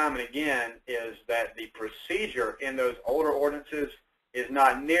time and again is that the procedure in those older ordinances is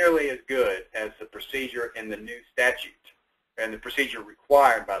not nearly as good as the procedure in the new statute and the procedure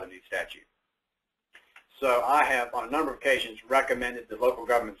required by the new statute. So I have, on a number of occasions, recommended that local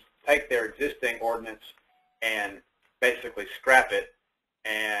governments take their existing ordinance and basically scrap it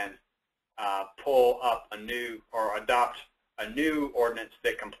and pull up a new or adopt a new ordinance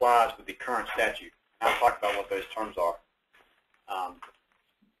that complies with the current statute. I'll talk about what those terms are.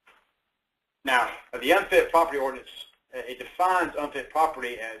 Now, the unfit property ordinance, it defines unfit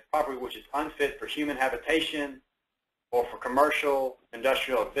property as property which is unfit for human habitation or for commercial,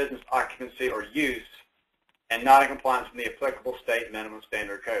 industrial, or business occupancy or use, and not in compliance with the applicable state minimum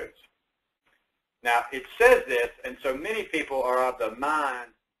standard codes. Now, it says this, and so many people are of the mind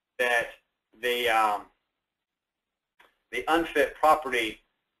that the unfit property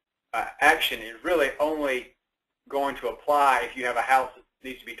action is really only going to apply if you have a house that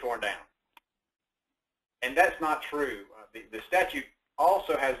needs to be torn down. And that's not true. The statute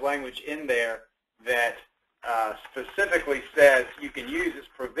also has language in there that specifically says you can use its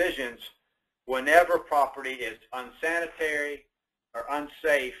provisions whenever property is unsanitary or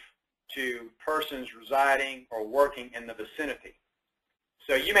unsafe to persons residing or working in the vicinity.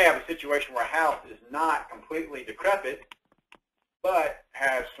 So you may have a situation where a house is not completely decrepit, but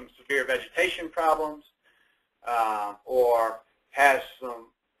has some severe vegetation problems or has some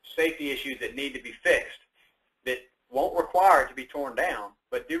safety issues that need to be fixed that won't require it to be torn down,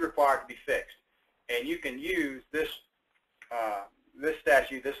 but do require it to be fixed. And you can use this, this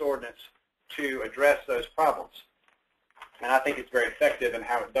statute, this ordinance, to address those problems. And I think it's very effective in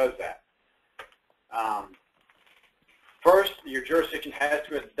how it does that. First, your jurisdiction has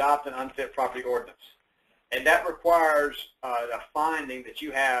to adopt an unfit property ordinance. And that requires a finding that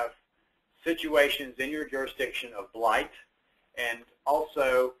you have situations in your jurisdiction of blight, and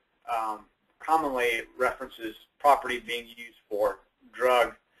also commonly references property being used for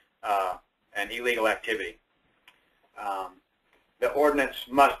drug and illegal activity. The ordinance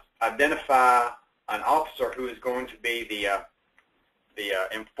must identify an officer who is going to be the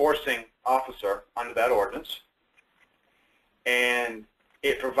enforcing officer under that ordinance, and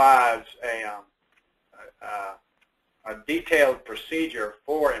it provides a detailed procedure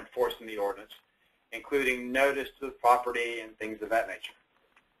for enforcing the ordinance, including notice to the property and things of that nature.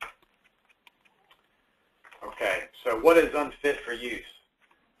 Okay, so what is unfit for use?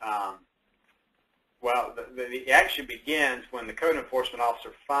 Well, the action begins when the code enforcement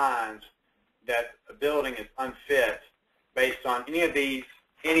officer finds that a building is unfit based on any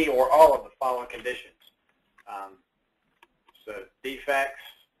or all of the following conditions. So defects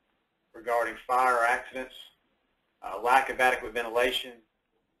regarding fire or accidents, lack of adequate ventilation,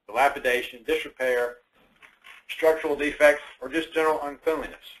 dilapidation, disrepair, structural defects, or just general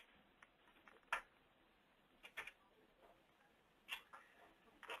uncleanliness.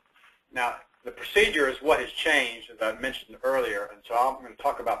 Now, the procedure is what has changed, as I mentioned earlier, and so I'm going to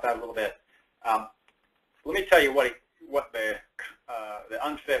talk about that a little bit. Let me tell you what the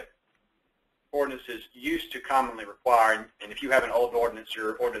unfit ordinances used to commonly require, and if you have an old ordinance,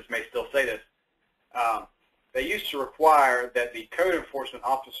 your ordinance may still say this. They used to require that the code enforcement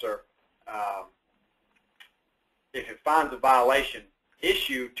officer, if it finds a violation,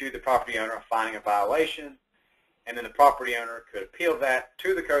 issue to the property owner a finding of violation, and then the property owner could appeal that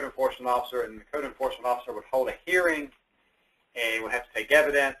to the code enforcement officer, and the code enforcement officer would hold a hearing and would have to take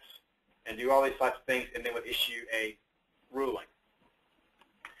evidence and do all these types of things, and then would issue a ruling.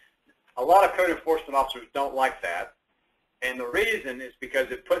 A lot of code enforcement officers don't like that, and the reason is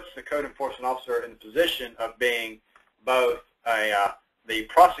because it puts the code enforcement officer in the position of being both the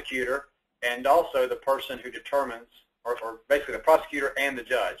prosecutor and also the person who determines, or basically the prosecutor and the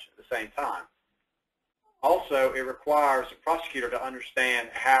judge at the same time. Also, it requires the prosecutor to understand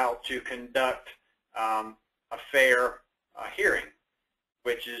how to conduct a fair hearing,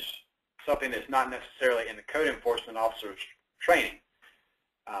 which is something that's not necessarily in the code enforcement officer's training.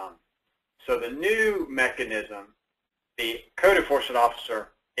 So the new mechanism, the code enforcement officer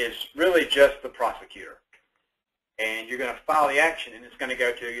is really just the prosecutor. And you're going to file the action, and it's going to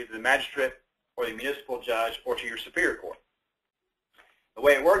go to either the magistrate or the municipal judge or to your superior court. The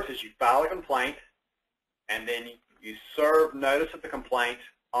way it works is you file a complaint, and then you serve notice of the complaint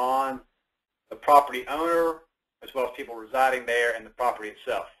on the property owner, as well as people residing there, and the property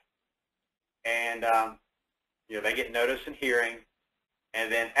itself. And they get notice and hearing,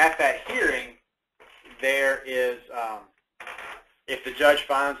 and then at that hearing, there is, if the judge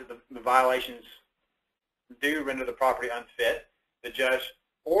finds that the violations do render the property unfit, the judge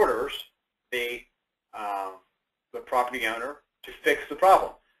orders the property owner to fix the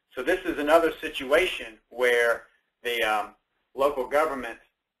problem. So this is another situation where the local government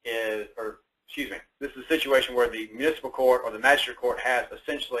is, this is a situation where the municipal court or the magistrate court has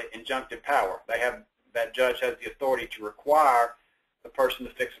essentially injunctive power. That judge has the authority to require the person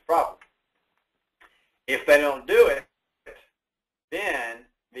to fix the problem. If they don't do it, then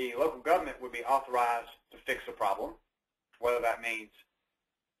the local government would be authorized to fix the problem, whether that means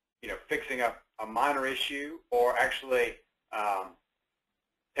fixing up a minor issue or actually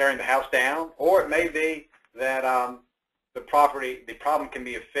tearing the house down, or it may be that the problem can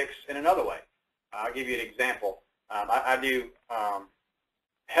be fixed in another way. I'll give you an example. I do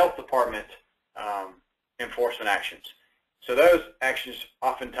health department enforcement actions. So those actions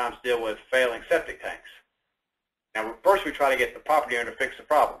oftentimes deal with failing septic tanks. Now, first we try to get the property owner to fix the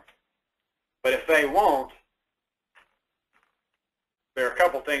problem. But if they won't, there are a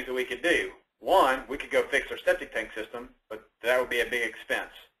couple things that we could do. One, we could go fix our septic tank system, but that would be a big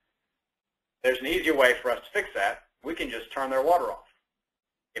expense. There's an easier way for us to fix that. We can just turn their water off.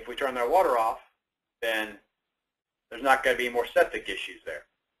 If we turn their water off, then there's not going to be more septic issues there.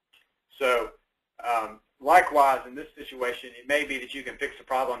 So likewise, in this situation, it may be that you can fix the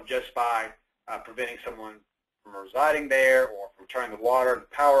problem just by preventing someone from residing there or from turning the water and the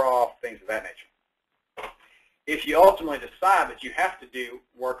power off, things of that nature. If you ultimately decide that you have to do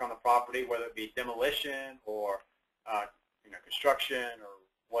work on the property, whether it be demolition or construction or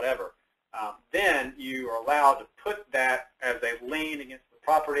whatever, then you are allowed to put that as a lien against the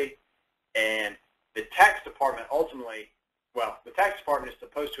property, and the tax department ultimately, the tax department is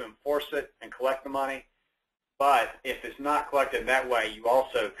supposed to enforce it and collect the money, but if it's not collected that way, you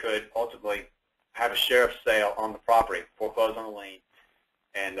also could ultimately have a sheriff's sale on the property, foreclose on the lien,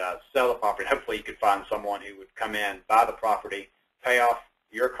 and sell the property. Hopefully you could find someone who would come in, buy the property, pay off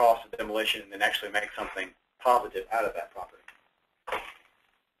your cost of demolition, and then actually make something positive out of that property.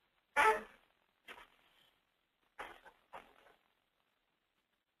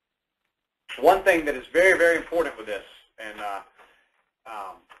 One thing that is very, very important with this, and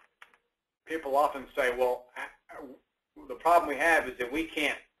people often say, well, the problem we have is that we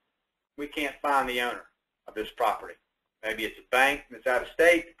can't find the owner of this property. Maybe it's a bank that's out of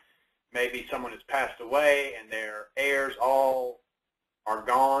state. Maybe someone has passed away and their heirs all are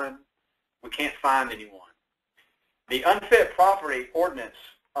gone. We can't find anyone. The unfit property ordinance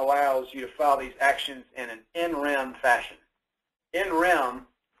allows you to file these actions in an in rem fashion. In rem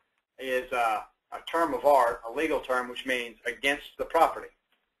is a term of art, a legal term, which means against the property.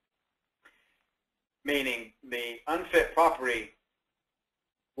 Meaning the unfit property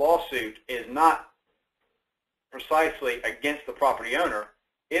lawsuit is not precisely against the property owner,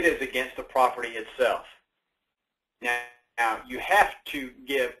 it is against the property itself. Now you have to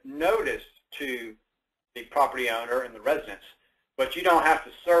give notice to the property owner and the residents, but you don't have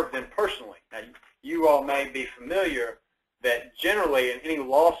to serve them personally. Now you all may be familiar that generally in any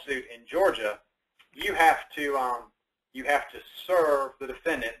lawsuit in Georgia, you have to serve the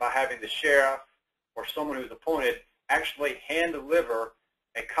defendant by having the sheriff or someone who's appointed actually hand deliver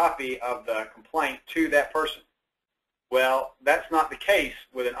a copy of the complaint to that person. Well, that's not the case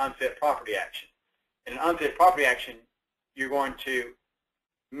with an unfit property action. In an unfit property action, you're going to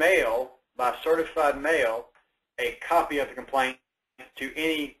mail, by certified mail, a copy of the complaint to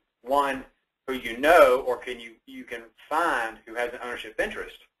anyone who you know or you can find who has an ownership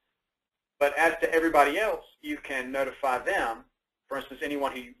interest. But as to everybody else, you can notify them. For instance,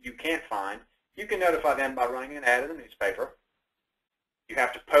 anyone who you can't find, you can notify them by running an ad in the newspaper. You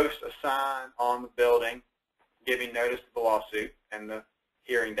have to post a sign on the building giving notice of the lawsuit and the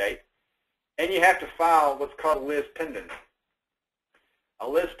hearing date. And you have to file what's called a lis pendens. A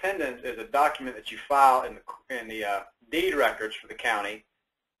lis pendens is a document that you file in the deed records for the county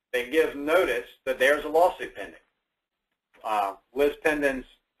that gives notice that there's a lawsuit pending. Lis pendens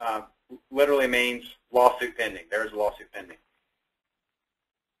literally means lawsuit pending. There's a lawsuit pending.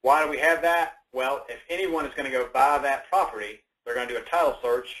 Why do we have that? Well, if anyone is going to go buy that property, they're going to do a title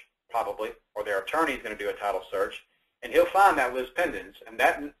search, probably, or their attorney is going to do a title search, and he'll find that lis pendens, and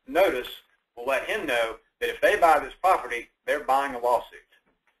that notice will let him know that if they buy this property, they're buying a lawsuit.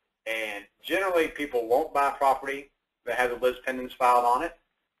 And generally, people won't buy property that has a lis pendens filed on it,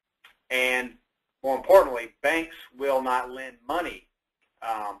 and more importantly, banks will not lend money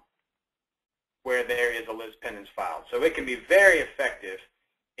where there is a lis pendens filed. So it can be very effective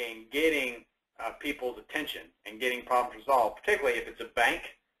in getting people's attention and getting problems resolved, particularly if it's a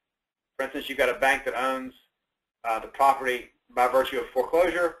bank. For instance, you've got a bank that owns the property by virtue of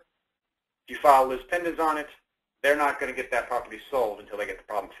foreclosure. If you file lis pendens on it, they're not going to get that property sold until they get the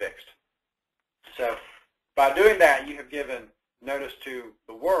problem fixed. So by doing that, you have given notice to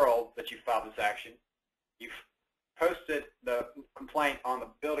the world that you filed this action. You've posted the complaint on the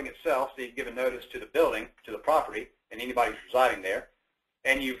building itself, so you've given notice to the building, to the property, and anybody who's residing there.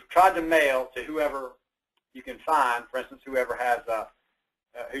 And you've tried to mail to whoever you can find, for instance, whoever has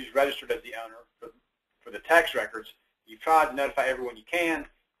who's registered as the owner for the tax records. You've tried to notify everyone you can.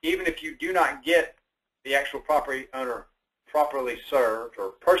 Even if you do not get the actual property owner properly served or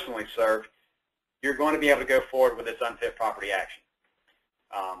personally served, you're going to be able to go forward with this unfit property action.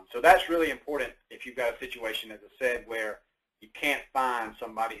 So that's really important if you've got a situation, as I said, where you can't find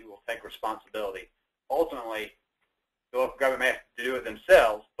somebody who will take responsibility. Ultimately, the local government may have to do it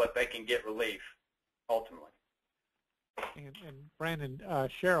themselves, but they can get relief ultimately. And Brandon,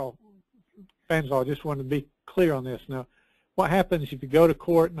 Cheryl Banzall just wanted to be clear on this. Now, what happens if you go to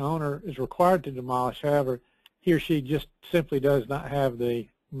court and the owner is required to demolish, however, he or she just simply does not have the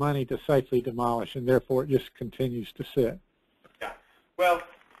money to safely demolish, and therefore it just continues to sit? Yeah. Well,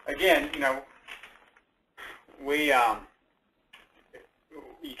 again, you know,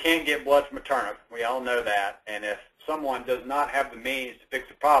 you can't get blood from a turnip. We all know that. And if someone does not have the means to fix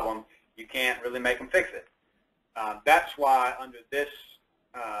the problem, you can't really make them fix it. That's why under this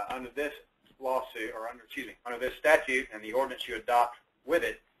lawsuit, or under this statute and the ordinance you adopt with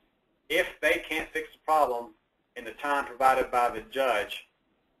it, if they can't fix the problem in the time provided by the judge,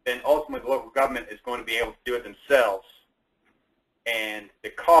 then ultimately the local government is going to be able to do it themselves, and the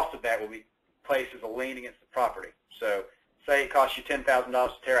cost of that will be placed as a lien against the property. So say it costs you $10,000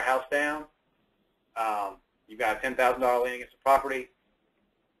 to tear a house down. You've got a $10,000 lien against the property.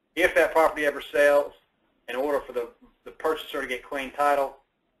 If that property ever sells, in order for the purchaser to get clean title,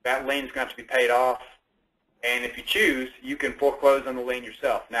 that lien is going to have to be paid off. And if you choose, you can foreclose on the lien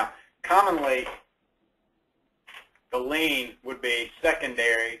yourself. Now, commonly, the lien would be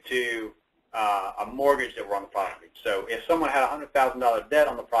secondary to a mortgage that were on the property. So if someone had a $100,000 debt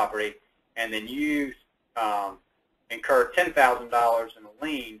on the property, and then you incur $10,000 in a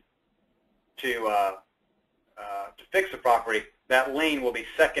lien to fix the property, that lien will be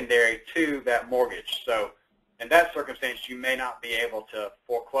secondary to that mortgage. So in that circumstance, you may not be able to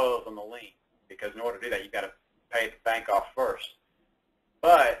foreclose on the lien, because in order to do that, you've got to pay the bank off first.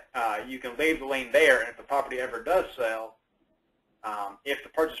 But you can leave the lien there, and if the property ever does sell, if the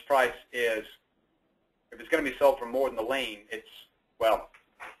purchase price is, if it's going to be sold for more than the lien, it's, well,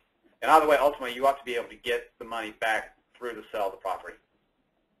 and either way, ultimately, you ought to be able to get the money back through the sale of the property.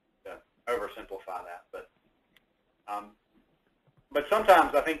 To oversimplify that, but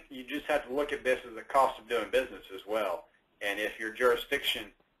sometimes I think you just have to look at this as a cost of doing business as well. And if your jurisdiction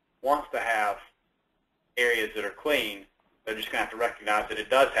wants to have areas that are clean, they're just going to have to recognize that it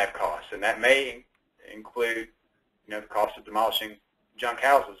does have costs, and that may include, you know, the cost of demolishing junk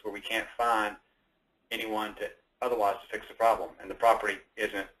houses where we can't find anyone to otherwise to fix the problem, and the property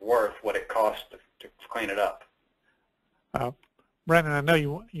isn't worth what it costs to clean it up. Brandon, I know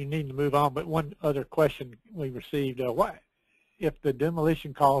you need to move on, but one other question we received: what if the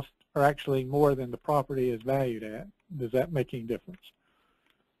demolition costs are actually more than the property is valued at? Does that make any difference?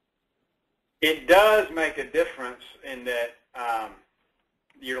 It does make a difference in that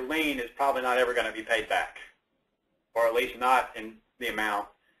your lien is probably not ever going to be paid back, or at least not in the amount.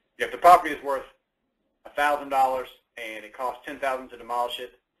 If the property is worth $1,000 and it costs $10,000 to demolish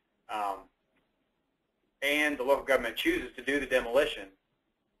it, and the local government chooses to do the demolition,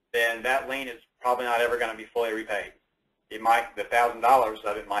 then that lien is probably not ever going to be fully repaid. It might, the $1,000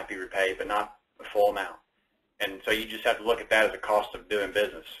 of it might be repaid, but not the full amount. And so you just have to look at that as a cost of doing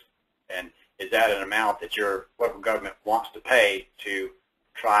business. And is that an amount that your local government wants to pay to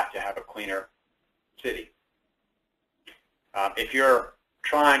try to have a cleaner city? If you're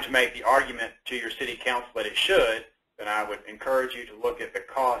trying to make the argument to your city council that it should, then I would encourage you to look at the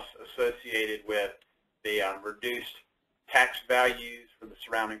costs associated with the reduced tax values for the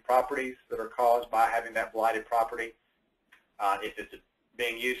surrounding properties that are caused by having that blighted property. If it's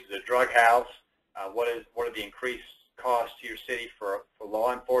being used as a drug house, what are the increased costs to your city for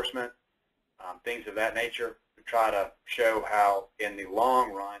law enforcement, things of that nature, to try to show how in the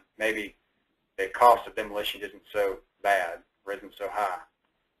long run maybe the cost of demolition isn't so bad or isn't so high.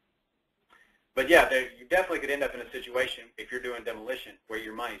 But yeah, you definitely could end up in a situation, if you're doing demolition, where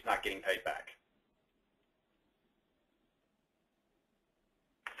your money's not getting paid back.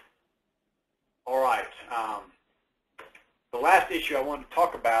 All right. The last issue I wanted to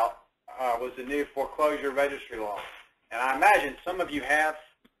talk about was the new foreclosure registry law. And I imagine some of you have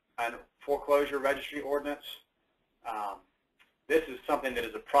a foreclosure registry ordinance. This is something that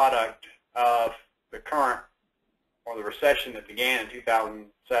is a product of the current or the recession that began in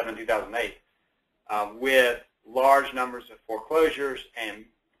 2007, 2008 with large numbers of foreclosures, and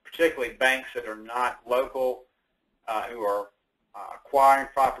particularly banks that are not local who are acquiring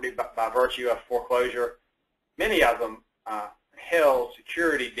property by virtue of foreclosure. Many of them held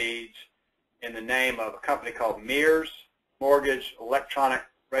security deeds in the name of a company called MERS, Mortgage Electronic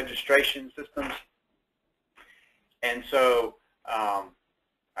Registration Systems. And so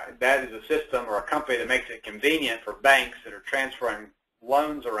that is a system or a company that makes it convenient for banks that are transferring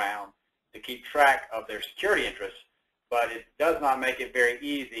loans around to keep track of their security interests, but it does not make it very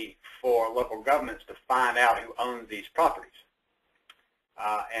easy for local governments to find out who owns these properties.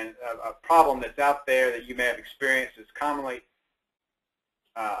 And a problem that's out there that you may have experienced is commonly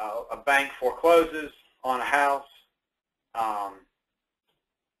a bank forecloses on a house,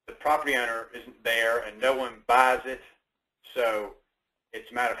 the property owner isn't there and no one buys it, so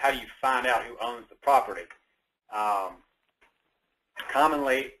it's a matter of how do you find out who owns the property.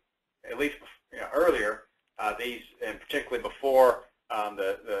 Commonly, at least earlier, these, and particularly before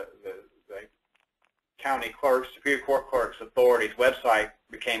the county clerks, Superior Court clerks, authorities website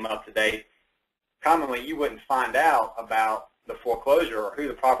became up to date, commonly you wouldn't find out about the foreclosure or who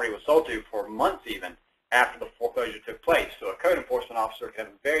the property was sold to for months even after the foreclosure took place. So a code enforcement officer could have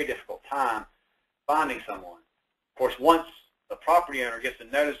a very difficult time finding someone. Of course, once the property owner gets a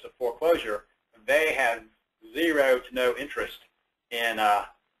notice of foreclosure, they have zero to no interest in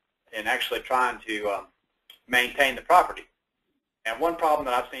actually trying to maintain the property. And one problem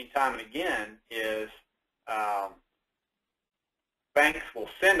that I've seen time and again is banks will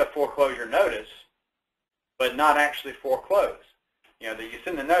send a foreclosure notice but not actually foreclose. You know, that you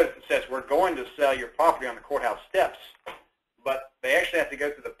send the notice that says we're going to sell your property on the courthouse steps, but they actually have to go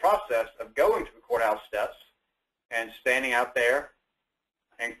through the process of going to the courthouse steps and standing out there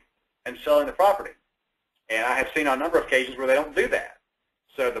and selling the property. And I have seen on a number of occasions where they don't do that.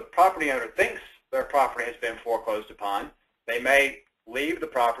 So the property owner thinks their property has been foreclosed upon. They may leave the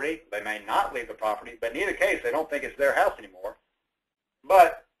property, they may not leave the property, but in either case they don't think it's their house anymore,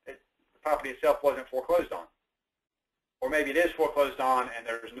 but the property itself wasn't foreclosed on. Or maybe it is foreclosed on and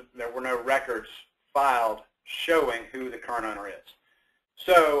there were no records filed showing who the current owner is.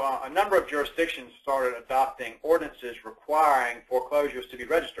 So a number of jurisdictions started adopting ordinances requiring foreclosures to be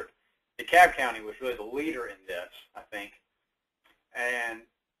registered. DeKalb County was really the leader in this, I think, and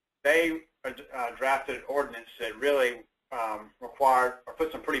they drafted an ordinance that really required or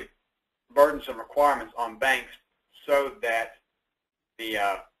put some pretty burdensome requirements on banks so that the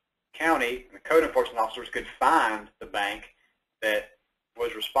county and the code enforcement officers could find the bank that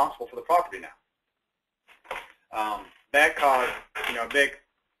was responsible for the property now. That caused, a big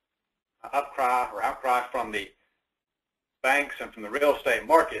outcry from the banks and from the real estate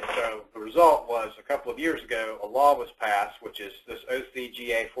market. So the result was a couple of years ago, a law was passed, which is this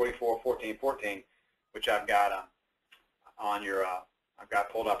OCGA 44-1414, which I've got I've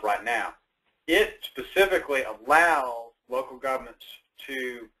got pulled up right now. It specifically allows local governments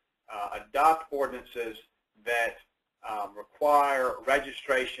to adopt ordinances that require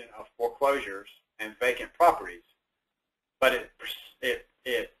registration of foreclosures and vacant properties, but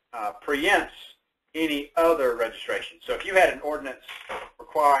it preempts any other registration. So if you had an ordinance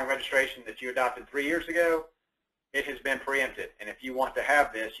requiring registration that you adopted 3 years ago, it has been preempted. And if you want to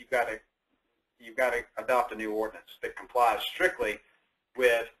have this, you've got to adopt a new ordinance that complies strictly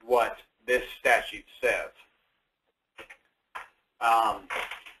with what this statute says.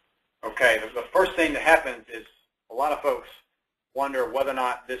 Okay, the first thing that happens is a lot of folks wonder whether or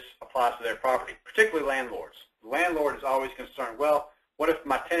not this applies to their property, particularly landlords. The landlord is always concerned, well, what if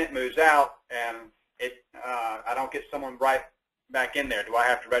my tenant moves out and I don't get someone right back in there? Do I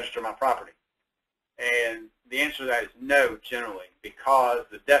have to register my property? And the answer to that is no, generally, because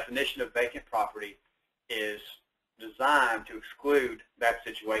the definition of vacant property is designed to exclude that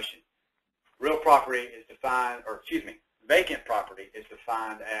situation. Real property is defined, or excuse me, vacant property is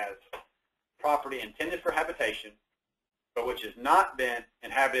defined as property intended for habitation, but which has not been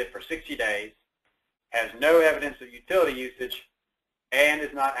inhabited for 60 days, has no evidence of utility usage, and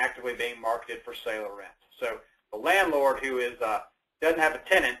is not actively being marketed for sale or rent. So the landlord who doesn't have a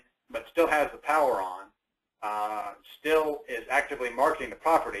tenant but still has the power on, still is actively marketing the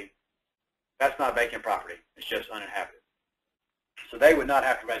property, that's not vacant property. It's just uninhabited. So they would not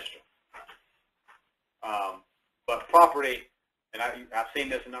have to register. But property and I've seen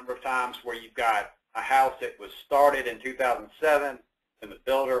this a number of times where you've got a house that was started in 2007 and the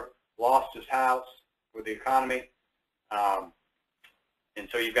builder lost his house with the economy, and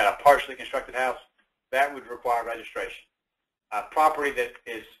so you've got a partially constructed house. That would require registration. A property that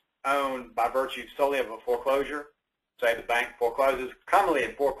is owned by virtue solely of a foreclosure, say the bank forecloses, commonly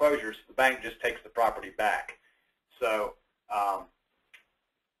in foreclosures, the bank just takes the property back. So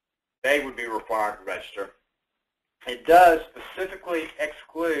they would be required to register. It does specifically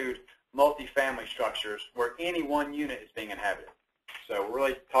exclude multifamily structures where any one unit is being inhabited. So we're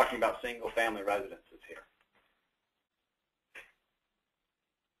really talking about single-family residences here.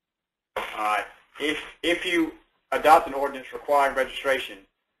 All right. If you adopt an ordinance requiring registration,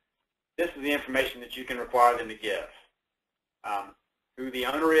 this is the information that you can require them to give. Who the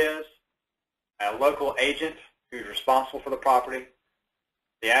owner is, a local agent who's responsible for the property,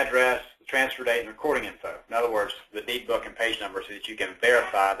 the address, the transfer date, and recording info. In other words, the deed book and page number so that you can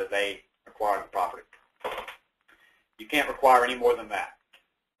verify that they acquired the property. You can't require any more than that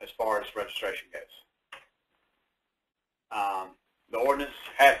as far as registration goes. The ordinance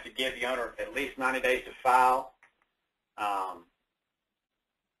has to give the owner at least 90 days to file.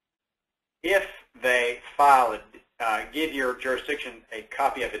 If they file, give your jurisdiction a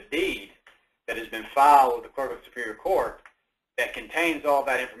copy of a deed that has been filed with the Clerk of the Superior Court that contains all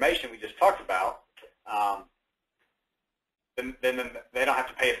that information we just talked about, then they don't have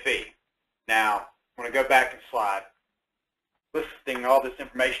to pay a fee. Now, I'm going to go back to the slide. Listing all this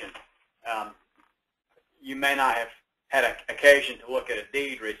information, you may not have had an occasion to look at a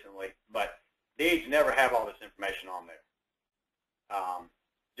deed recently, but deeds never have all this information on there.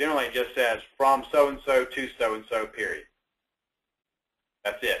 Generally, it just says from so-and-so to so-and-so, period.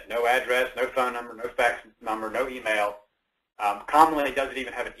 That's it. No address, no phone number, no fax number, no email. Commonly, it doesn't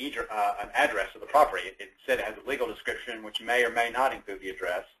even have an address of the property. It said it has a legal description, which may or may not include the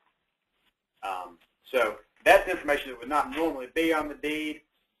address. So that's information that would not normally be on the deed.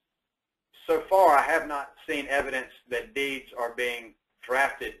 So far, I have not seen evidence that deeds are being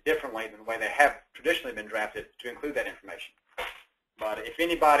drafted differently than the way they have traditionally been drafted to include that information. But if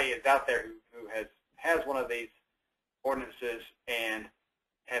anybody is out there who has one of these ordinances and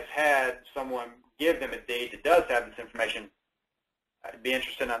has had someone give them a deed that does have this information, I'd be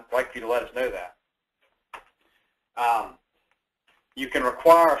interested, and I'd like for you to let us know that. You can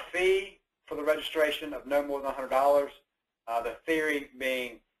require a fee for the registration of no more than $100. The theory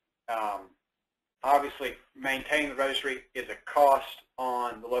being, obviously, maintaining the registry is a cost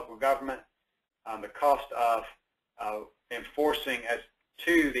on the local government. The cost of enforcing as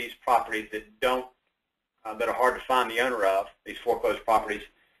to these properties that that are hard to find the owner of, these foreclosed properties,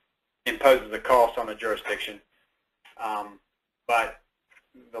 imposes a cost on the jurisdiction. But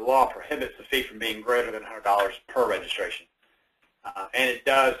the law prohibits the fee from being greater than $100 per registration. And it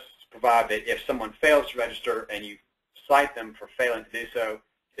does provide that if someone fails to register and you cite them for failing to do so,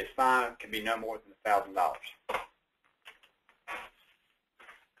 the fine can be no more than $1,000.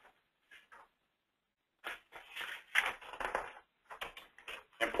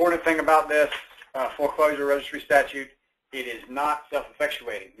 Important thing about this foreclosure registry statute, it is not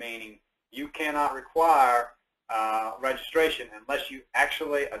self-effectuating, meaning you cannot require registration unless you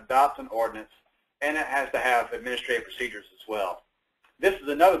actually adopt an ordinance, and it has to have administrative procedures as well. This is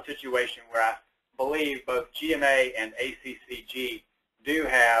another situation where I believe both GMA and ACCG do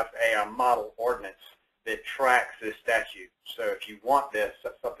have a model ordinance that tracks this statute. So if you want this,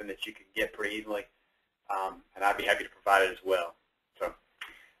 that's something that you can get pretty easily, and I'd be happy to provide it as well. So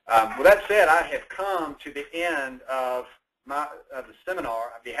with that said, I have come to the end of the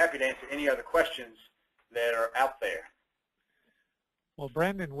seminar. I'd be happy to answer any other questions that are out there. Well,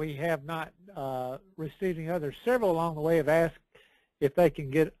 Brandon, we have not received any others. Several along the way have asked if they can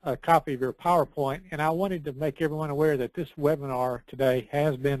get a copy of your PowerPoint, and I wanted to make everyone aware that this webinar today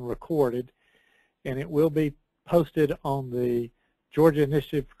has been recorded, and it will be posted on the Georgia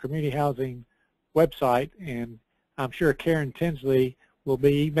Initiative for Community Housing website, and I'm sure Karen Tinsley will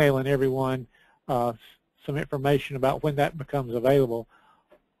be emailing everyone some information about when that becomes available.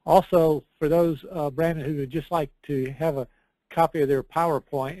 Also, for those, Brandon, who would just like to have a copy of their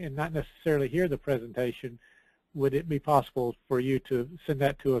PowerPoint and not necessarily hear the presentation, would it be possible for you to send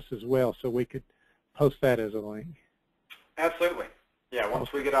that to us as well so we could post that as a link? Absolutely. Yeah,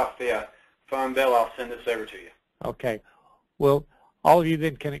 once we get off the phone bill, I'll send this over to you. Okay. Well, all of you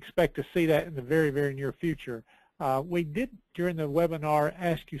then can expect to see that in the very, very near future. We did, during the webinar,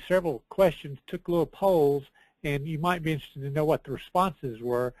 ask you several questions, took little polls, and you might be interested to know what the responses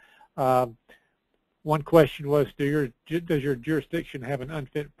were. One question was, does your jurisdiction have an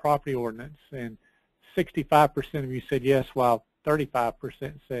unfit property ordinance? And 65% of you said yes, while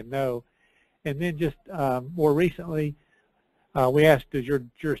 35% said no. And then just more recently, we asked, does your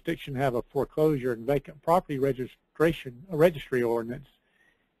jurisdiction have a foreclosure and vacant property registry ordinance?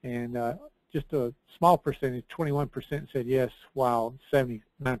 And just a small percentage, 21% said yes, while 79%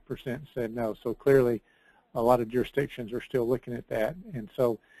 said no. So clearly, a lot of jurisdictions are still looking at that. And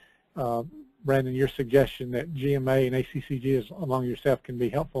so, Brandon, your suggestion that GMA and ACCG along yourself can be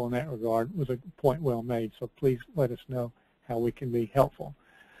helpful in that regard was a point well made. So please let us know how we can be helpful.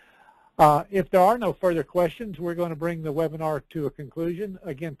 If there are no further questions, we're going to bring the webinar to a conclusion.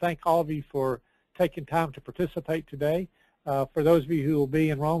 Again, thank all of you for taking time to participate today. For those of you who will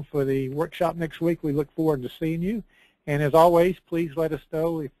be in Rome for the workshop next week, we look forward to seeing you. And as always, please let us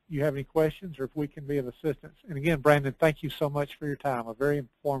know if you have any questions or if we can be of assistance. And again, Brandon, thank you so much for your time. A very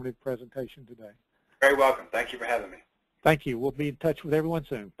informative presentation today. Very welcome. Thank you for having me. Thank you. We'll be in touch with everyone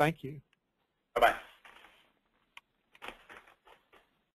soon. Thank you. Bye-bye.